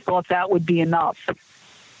sale. I thought that would be enough.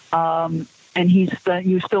 And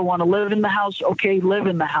you still want to live in the house? Okay, live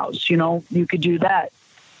in the house. You could do that.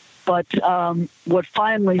 But what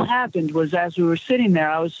finally happened was, as we were sitting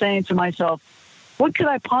there, I was saying to myself, what could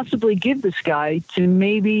I possibly give this guy to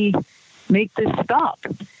maybe make this stop?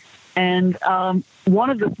 And one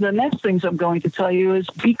of the next things I'm going to tell you is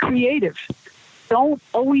be creative. Don't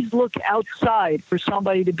always look outside for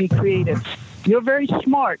somebody to be creative. You're very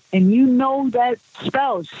smart, and you know that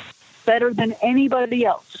spouse better than anybody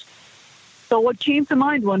else. So what came to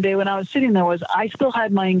mind one day when I was sitting there was I still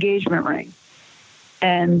had my engagement ring.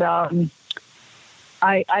 And I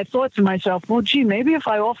thought to myself, well, gee, maybe if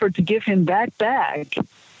I offered to give him that back,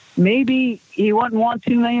 maybe he wouldn't want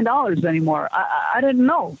 $2 million anymore. I didn't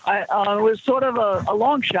know. It was sort of a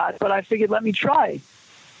long shot, but I figured, let me try.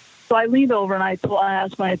 So I leaned over and I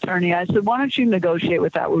asked my attorney, I said, why don't you negotiate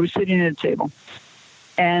with that? We were sitting at a table.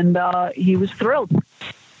 And he was thrilled.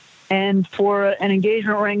 And for an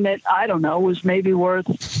engagement ring that, I don't know, was maybe worth,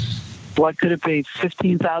 what could it be,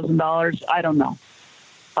 $15,000? I don't know.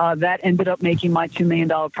 That ended up making my $2 million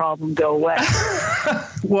problem go away.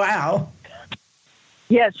 Wow.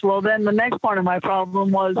 Yes, well, then the next part of my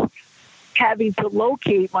problem was having to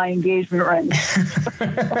locate my engagement ring,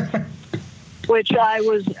 which I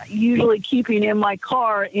was usually keeping in my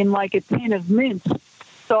car in like a tin of mints.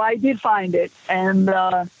 So I did find it. And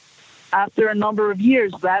after a number of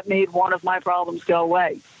years, that made one of my problems go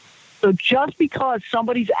away. So just because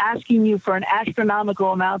somebody's asking you for an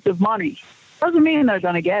astronomical amount of money doesn't mean they're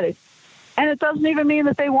going to get it. And it doesn't even mean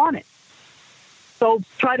that they want it. So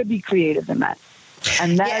try to be creative in that.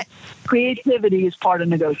 And that creativity is part of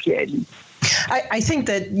negotiating. I think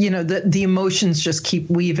that, the emotions just keep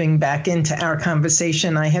weaving back into our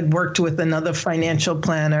conversation. I had worked with another financial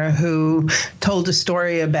planner who told a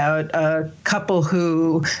story about a couple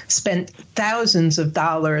who spent thousands of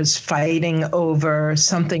dollars fighting over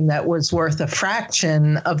something that was worth a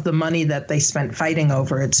fraction of the money that they spent fighting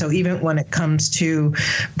over it. So even when it comes to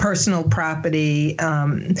personal property,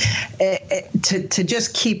 to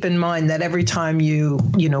just keep in mind that every time you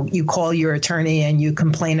call your attorney and you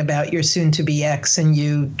complain about your soon-to-be ex and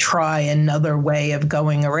you try another way of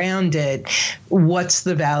going around it, what's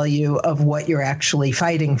the value of what you're actually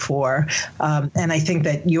fighting for? And I think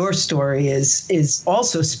that your story is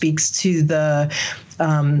also speaks to the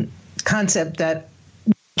concept that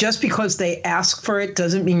just because they ask for it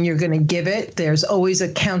doesn't mean you're going to give it. There's always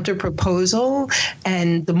a counter proposal.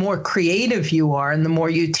 And the more creative you are and the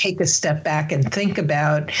more you take a step back and think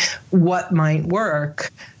about what might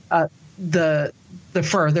work, the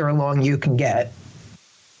further along you can get.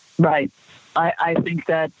 Right. I think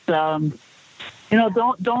that, don't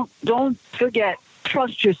forget,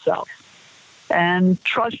 trust yourself and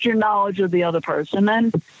trust your knowledge of the other person.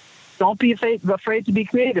 And don't be afraid to be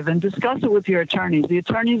creative and discuss it with your attorneys. The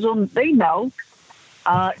attorneys, they know.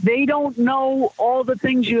 They don't know all the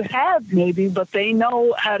things you have maybe, but they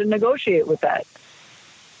know how to negotiate with that.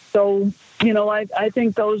 So, I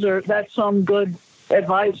think that's some good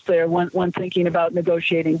advice there when thinking about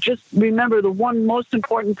negotiating. Just remember the one most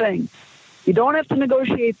important thing. You don't have to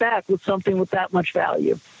negotiate back with something with that much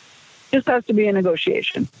value. It just has to be a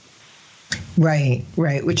negotiation. Right,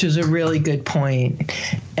 which is a really good point.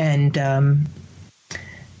 And the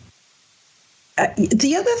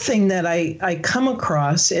other thing that I come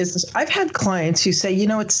across is I've had clients who say,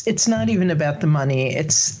 it's not even about the money.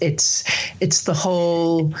 It's the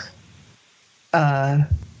whole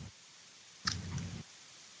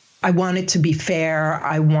I want it to be fair.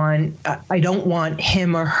 I don't want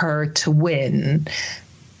him or her to win.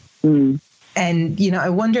 Mm. And, I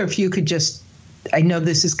wonder if you could just, I know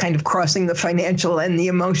this is kind of crossing the financial and the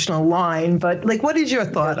emotional line, but what is your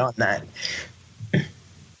thought on that?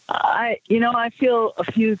 I feel a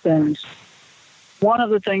few things. One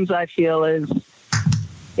of the things I feel is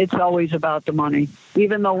it's always about the money.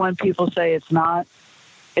 Even though when people say it's not,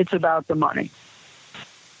 it's about the money.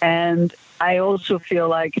 And I also feel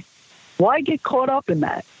like, why get caught up in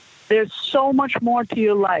that? There's so much more to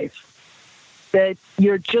your life that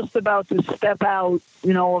you're just about to step out,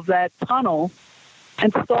 of that tunnel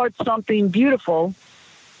and start something beautiful.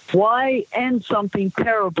 Why end something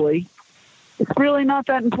terribly? It's really not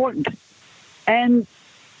that important. And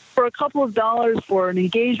for a couple of dollars, for an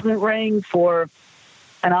engagement ring, for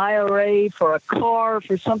an IRA, for a car,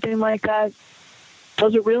 for something like that,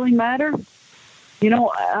 does it really matter?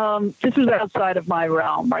 This is outside of my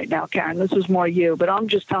realm right now, Karen. This is more you, but I'm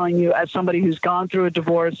just telling you as somebody who's gone through a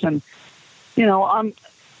divorce and,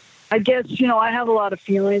 I guess, I have a lot of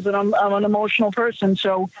feelings and I'm an emotional person.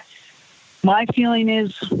 So my feeling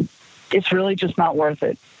is it's really just not worth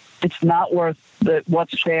it. It's not worth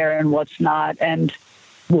what's fair and what's not. And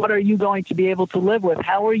what are you going to be able to live with?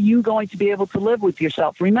 How are you going to be able to live with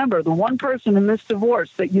yourself? Remember, the one person in this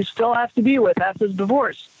divorce that you still have to be with after the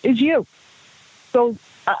divorce is you. So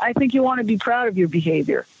I think you want to be proud of your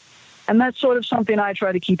behavior. And that's sort of something I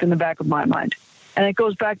try to keep in the back of my mind. And it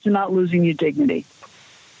goes back to not losing your dignity.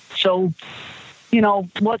 So,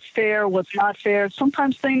 what's fair, what's not fair.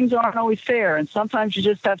 Sometimes things aren't always fair. And sometimes you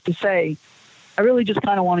just have to say, I really just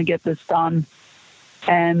kind of want to get this done.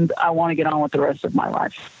 And I want to get on with the rest of my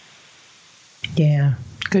life. Yeah,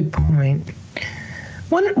 good point.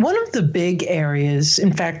 One of the big areas,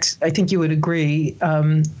 in fact, I think you would agree,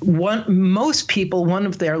 most people, one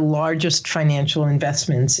of their largest financial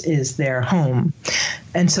investments is their home.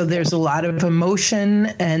 And so there's a lot of emotion,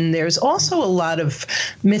 and there's also a lot of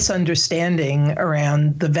misunderstanding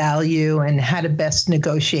around the value and how to best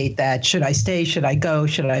negotiate that. Should I stay? Should I go?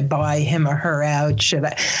 Should I buy him or her out?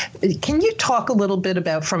 Can you talk a little bit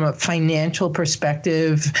about, from a financial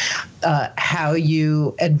perspective, how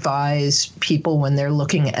you advise people when they're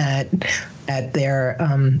looking at their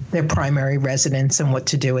primary residence and what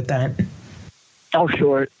to do with that? Oh,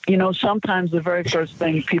 sure. Sometimes the very first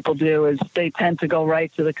thing people do is they tend to go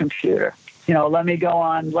right to the computer. Let me go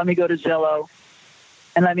to Zillow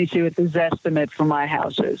and let me see what the Zestimate for my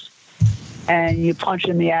house is. And you punch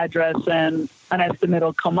in the address and an estimate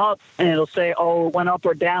will come up and it'll say, oh, it went up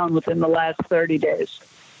or down within the last 30 days.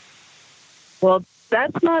 Well,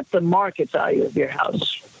 that's not the market value of your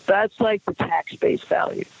house. That's like the tax-based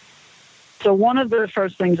value. So one of the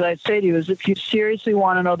first things I'd say to you is, if you seriously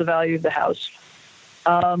want to know the value of the house,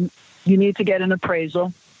 you need to get an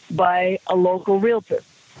appraisal by a local realtor.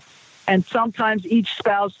 And sometimes each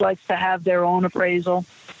spouse likes to have their own appraisal.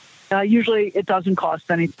 Usually it doesn't cost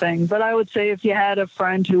anything, but I would say if you had a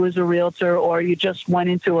friend who was a realtor, or you just went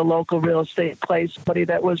into a local real estate place, somebody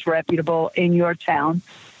that was reputable in your town,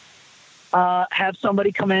 have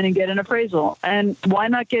somebody come in and get an appraisal. And why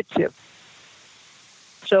not get two?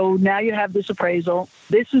 So now you have this appraisal.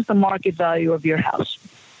 This is the market value of your house.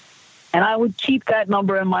 And I would keep that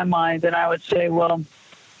number in my mind, and I would say, well,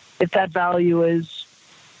 if that value is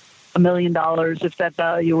 $1 million, if that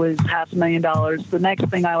value is $500,000, the next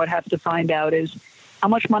thing I would have to find out is, how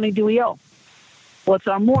much money do we owe? What's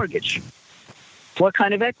our mortgage? What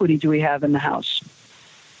kind of equity do we have in the house?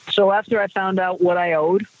 So after I found out what I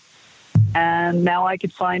owed, and now I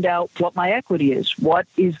could find out what my equity is. What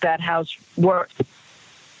is that house worth?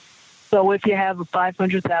 So if you have a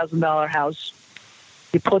 $500,000 house,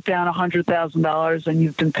 you put down $100,000 and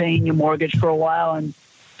you've been paying your mortgage for a while, and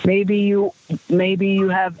maybe you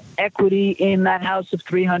have equity in that house of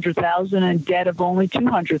 $300,000 and debt of only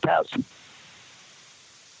 $200,000.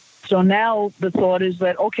 So now the thought is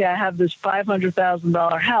that, okay, I have this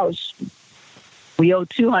 $500,000 house. We owe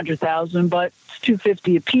 $200,000, but it's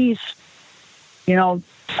 $250 a piece. Can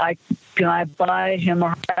I buy him or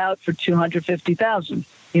her out for $250,000?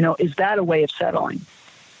 Is that a way of settling?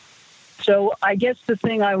 So I guess the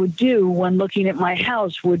thing I would do when looking at my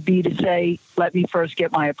house would be to say, let me first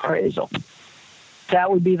get my appraisal.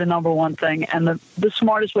 That would be the number one thing. And the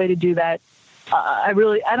smartest way to do that, I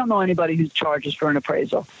don't know anybody who charges for an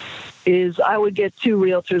appraisal, is I would get two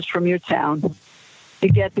realtors from your town to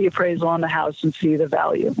get the appraisal on the house and see the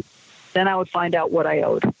value. Then I would find out what I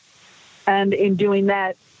owed. And in doing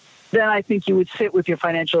that, then I think you would sit with your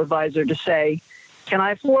financial advisor to say, can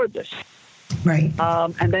I afford this? Right.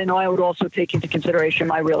 And then I would also take into consideration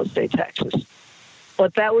my real estate taxes.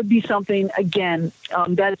 But that would be something, again,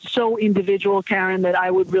 that's so individual, Karen, that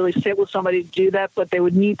I would really sit with somebody to do that, but they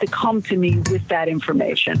would need to come to me with that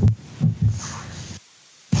information.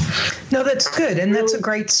 No, that's good. And that's a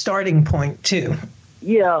great starting point, too.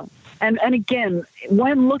 Yeah. And again,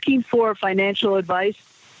 when looking for financial advice,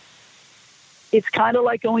 it's kind of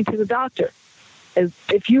like going to the doctor.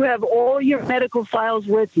 If you have all your medical files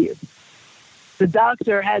with you, the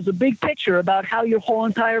doctor has a big picture about how your whole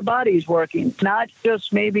entire body is working, not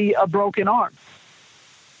just maybe a broken arm.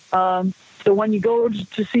 So when you go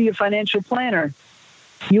to see a financial planner,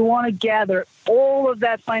 you want to gather all of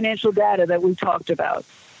that financial data that we talked about,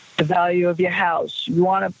 the value of your house. You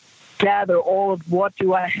want to gather all of what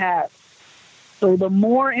do I have. So the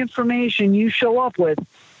more information you show up with,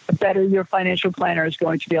 the better your financial planner is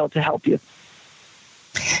going to be able to help you.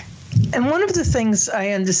 And one of the things I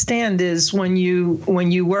understand is when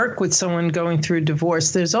you work with someone going through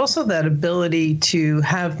divorce, there's also that ability to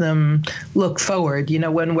have them look forward.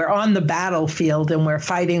 When we're on the battlefield and we're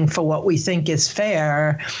fighting for what we think is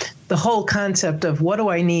fair, the whole concept of what do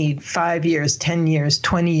I need 5 years, 10 years,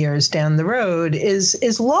 20 years down the road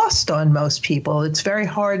is lost on most people. It's very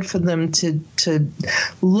hard for them to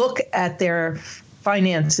look at their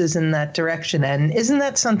finances in that direction. And isn't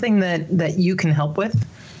that something that you can help with?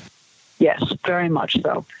 Yes, very much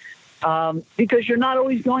so. Because you're not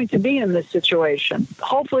always going to be in this situation.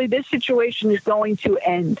 Hopefully this situation is going to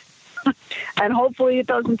end. And hopefully it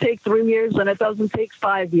doesn't take 3 years and it doesn't take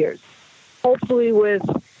 5 years. Hopefully with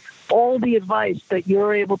all the advice that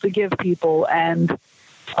you're able to give people and,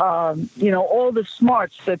 all the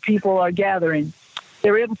smarts that people are gathering,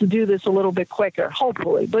 they're able to do this a little bit quicker,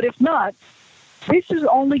 hopefully. But if not, this is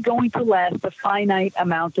only going to last a finite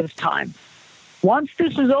amount of time. Once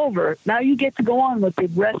this is over, now you get to go on with the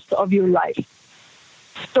rest of your life.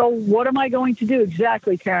 So what am I going to do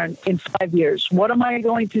exactly, Karen, in 5 years? What am I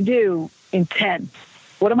going to do in 10?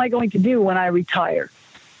 What am I going to do when I retire?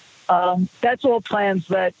 That's all plans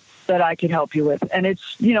that I can help you with. And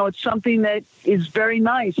it's, it's something that is very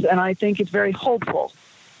nice. And I think it's very hopeful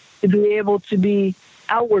to be able to be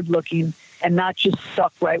outward looking and not just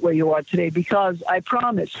stuck right where you are today, because I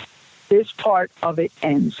promise this part of it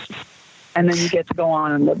ends. And then you get to go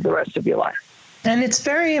on and live the rest of your life. And it's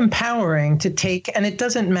very empowering to take, and it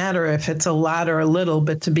doesn't matter if it's a lot or a little,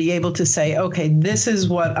 but to be able to say, okay, this is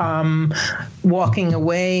what I'm walking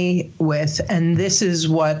away with, and this is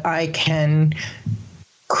what I can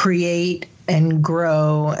create and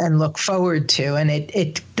grow and look forward to. And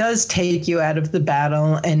it does take you out of the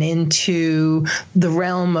battle and into the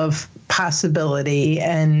realm of possibility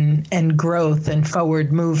and growth and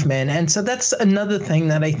forward movement. And so that's another thing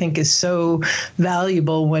that I think is so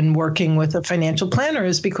valuable when working with a financial planner,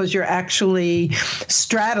 is because you're actually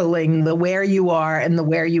straddling the where you are and the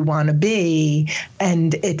where you want to be.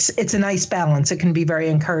 And it's a nice balance. It can be very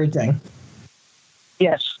encouraging.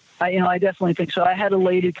 Yes, I definitely think so. I had a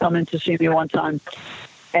lady come in to see me one time,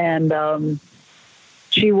 and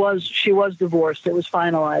she was divorced. It was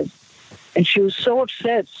finalized. And she was so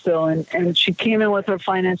upset still. And she came in with her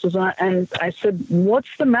finances. And I said, what's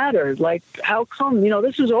the matter? Like, how come?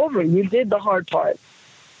 This is over. You did the hard part.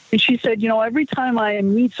 And she said, every time I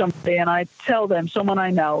meet somebody and I tell them, someone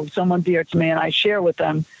I know, someone dear to me, and I share with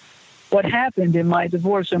them what happened in my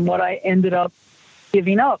divorce and what I ended up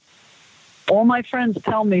giving up, all my friends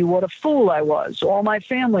tell me what a fool I was. All my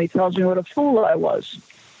family tells me what a fool I was.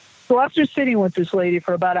 So after sitting with this lady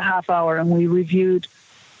for about a half hour, and we reviewed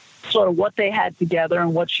sort of what they had together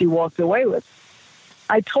and what she walked away with,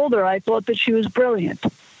 I told her I thought that she was brilliant.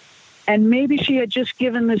 And maybe she had just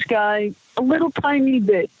given this guy a little tiny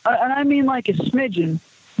bit, and I mean like a smidgen,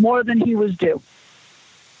 more than he was due.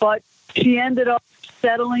 But she ended up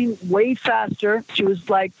settling way faster. She was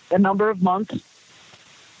like a number of months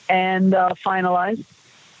and finalized.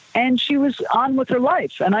 And she was on with her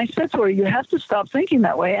life. And I said to her, you have to stop thinking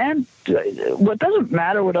that way. And what doesn't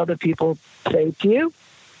matter what other people say to you.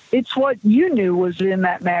 It's what you knew was in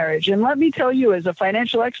that marriage. And let me tell you, as a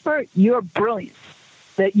financial expert, you're brilliant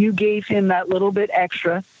that you gave him that little bit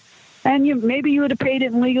extra. And maybe you would have paid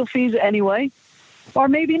it in legal fees anyway, or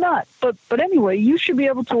maybe not. But anyway, you should be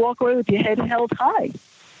able to walk away with your head held high.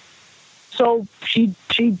 So she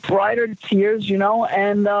dried her tears,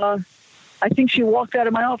 and I think she walked out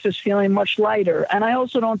of my office feeling much lighter. And I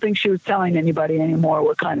also don't think she was telling anybody anymore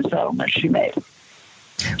what kind of settlement she made.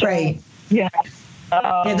 Right. Yeah.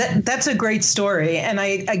 That's a great story. And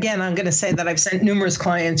I'm going to say that I've sent numerous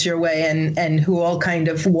clients your way and who all kind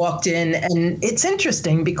of walked in. And it's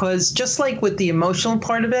interesting because just like with the emotional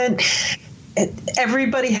part of it,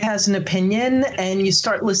 everybody has an opinion, and you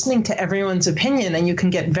start listening to everyone's opinion and you can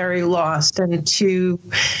get very lost. And to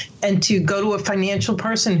go to a financial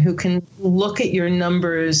person who can look at your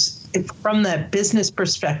numbers from that business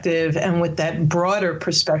perspective and with that broader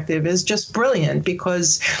perspective is just brilliant,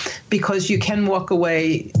 because you can walk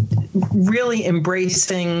away really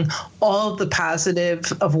embracing all of the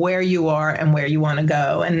positive of where you are and where you want to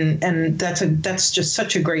go. And that's just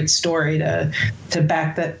such a great story to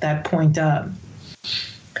back that point up.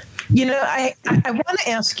 I want to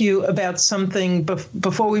ask you about something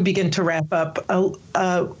before we begin to wrap up.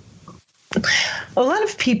 A lot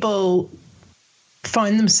of people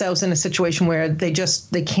find themselves in a situation where they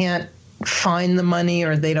can't find the money,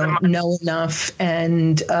 or they don't know enough.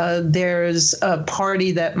 And there's a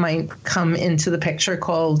party that might come into the picture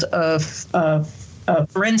called a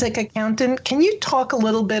forensic accountant. Can you talk a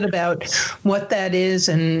little bit about what that is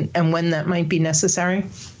and when that might be necessary?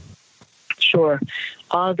 Sure.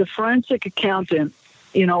 The forensic accountant,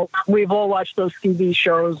 we've all watched those TV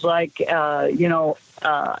shows like,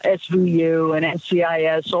 SVU and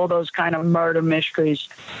NCIS, all those kind of murder mysteries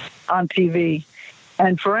on TV.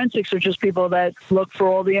 And forensics are just people that look for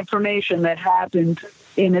all the information that happened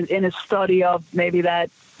in a study of maybe that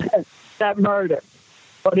murder.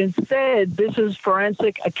 But instead, this is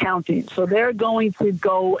forensic accounting. So they're going to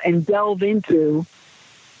go and delve into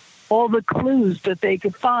all the clues that they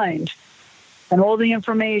could find and all the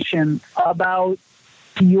information about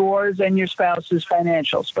yours and your spouse's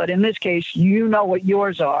financials. But in this case, you know what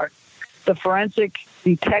yours are. The forensic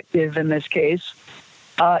detective in this case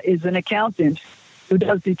is an accountant who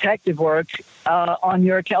does detective work on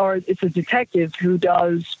your account, or it's a detective who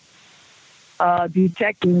does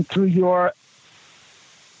detecting through your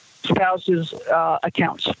spouse's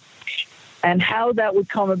accounts. And how that would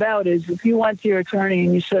come about is if you went to your attorney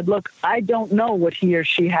and you said, look, I don't know what he or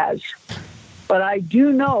she has, but I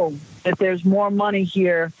do know that there's more money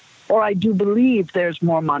here, or I do believe there's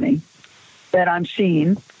more money that I'm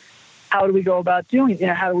seeing. How do we go about doing it?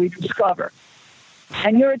 How do we discover?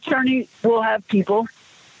 And your attorney will have people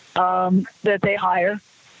that they hire.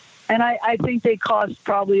 And I think they cost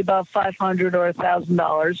probably about $500 or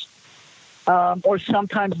 $1,000, or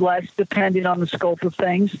sometimes less, depending on the scope of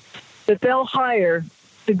things, that they'll hire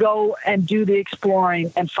to go and do the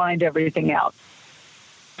exploring and find everything out.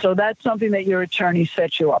 So that's something that your attorney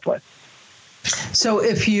sets you up with. So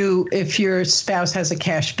if your spouse has a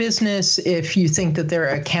cash business, if you think that there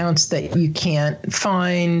are accounts that you can't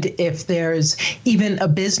find, if there's even a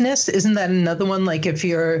business, isn't that another one? Like if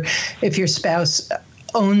your spouse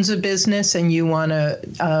owns a business and you want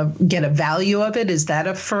to get a value of it, is that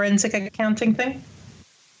a forensic accounting thing?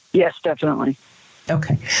 Yes, definitely.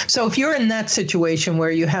 Okay. So if you're in that situation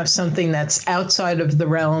where you have something that's outside of the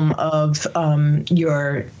realm of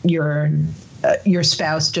your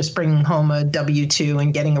spouse just bringing home a W-2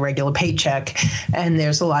 and getting a regular paycheck, and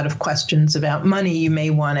there's a lot of questions about money, you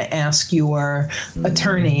may want to ask your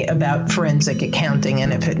attorney about forensic accounting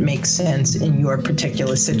and if it makes sense in your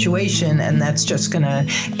particular situation. And that's just going to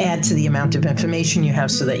add to the amount of information you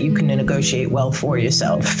have so that you can negotiate well for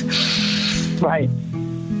yourself. Right.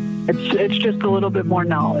 It's just a little bit more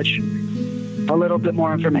knowledge, a little bit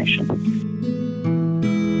more information.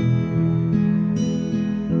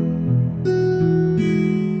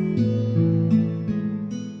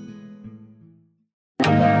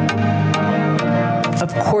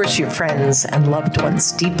 Of course, your friends and loved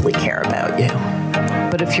ones deeply care about you.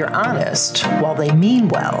 But if you're honest, while they mean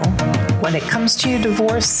well, when it comes to your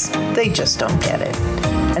divorce, they just don't get it.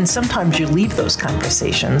 And sometimes you leave those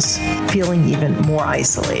conversations feeling even more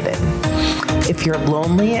isolated. If you're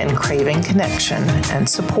lonely and craving connection and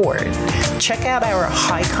support, check out our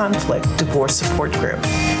High Conflict Divorce Support Group.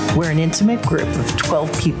 We're an intimate group of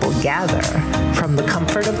 12 people gather from the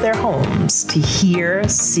comfort of their homes to hear,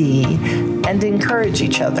 see, and encourage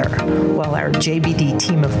each other, while our JBD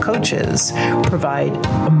team of coaches provide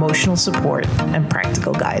emotional support and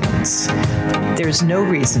practical guidance. There's no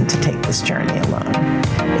reason to take this journey alone.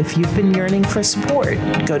 If you've been yearning for support,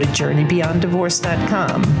 go to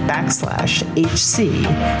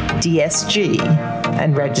journeybeyonddivorce.com/HCDSG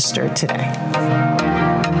and register today.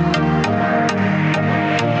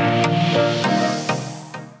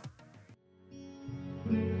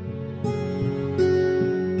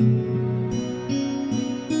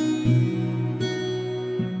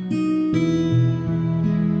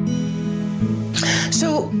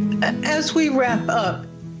 So as we wrap up,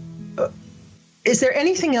 is there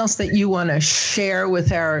anything else that you want to share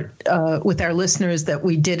with our listeners that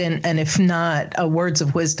we didn't, and if not, words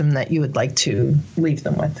of wisdom that you would like to leave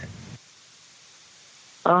them with?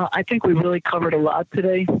 I think we really covered a lot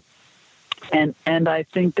today, and I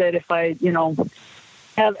think that if I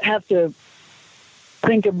have to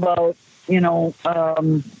think about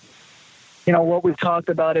what we've talked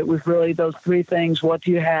about, it was really those three things: what do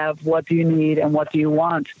you have, what do you need, and what do you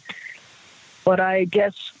want? But I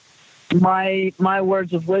guess my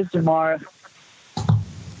words of wisdom are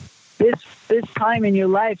this time in your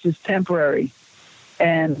life is temporary,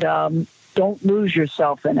 and don't lose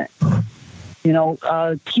yourself in it.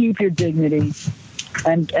 Keep your dignity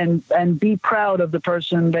and be proud of the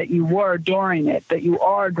person that you were during it, that you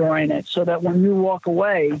are during it, so that when you walk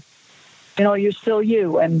away, you're still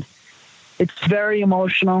you. And it's very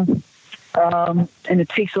emotional, and it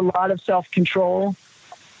takes a lot of self-control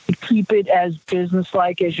to keep it as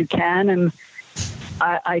business-like as you can. And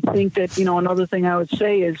I think that, another thing I would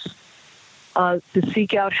say is to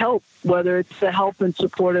seek out help, whether it's the help and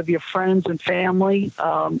support of your friends and family,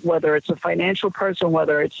 whether it's a financial person,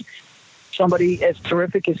 whether it's somebody as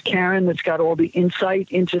terrific as Karen that's got all the insight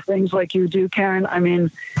into things like you do, Karen. I mean,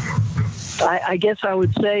 I guess I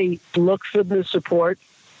would say look for the support.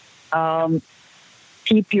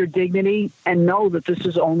 Keep your dignity and know that this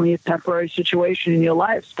is only a temporary situation in your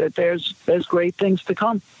life, that there's great things to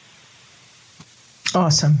come.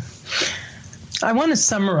 Awesome. I want to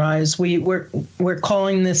summarize. We're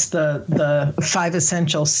calling this the 5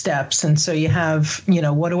 essential steps. And so you have,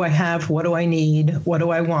 what do I have? What do I need? What do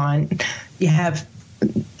I want? You have,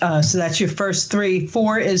 so that's your first 3.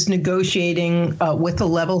 4 is negotiating with a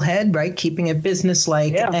level head, right? Keeping it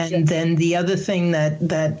business-like. Yeah. And then the other thing that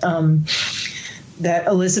that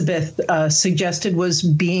Elizabeth suggested was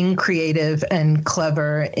being creative and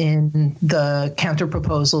clever in the counter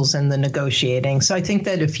proposals and the negotiating. So I think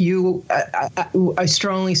that if you, I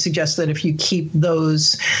strongly suggest that if you keep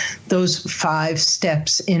those 5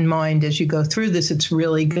 steps in mind as you go through this, it's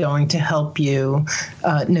really going to help you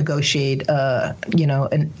negotiate,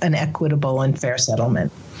 an equitable and fair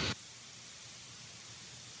settlement.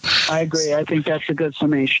 I agree. I think that's a good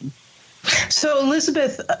summation. So,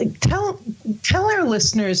 Elizabeth, tell our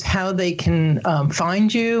listeners how they can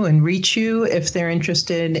find you and reach you if they're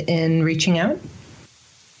interested in reaching out.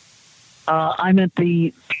 I'm at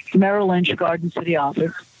the Merrill Lynch Garden City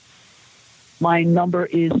office. My number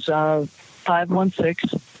is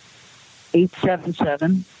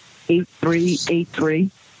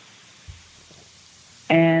 516-877-8383.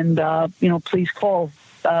 And, please call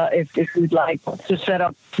if you'd like to set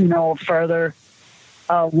up, a further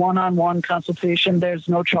one-on-one consultation. There's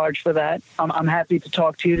no charge for that. I'm happy to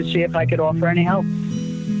talk to you to see if I could offer any help.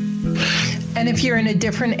 And if you're in a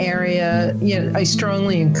different area, I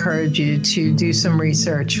strongly encourage you to do some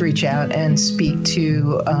research, reach out and speak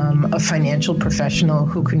to a financial professional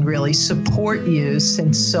who can really support you,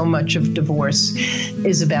 since so much of divorce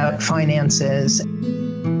is about finances.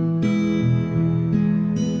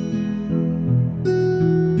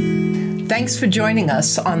 Thanks for joining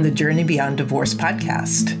us on the Journey Beyond Divorce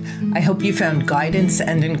podcast. I hope you found guidance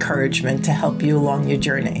and encouragement to help you along your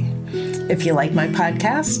journey. If you like my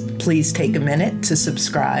podcast, please take a minute to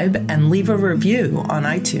subscribe and leave a review on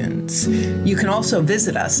iTunes. You can also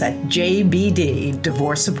visit us at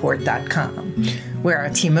jbddivorcesupport.com, where our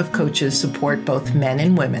team of coaches support both men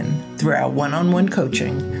and women through our one-on-one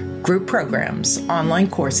coaching, group programs, online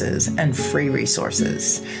courses, and free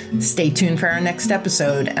resources. Stay tuned for our next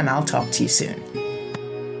episode, and I'll talk to you soon.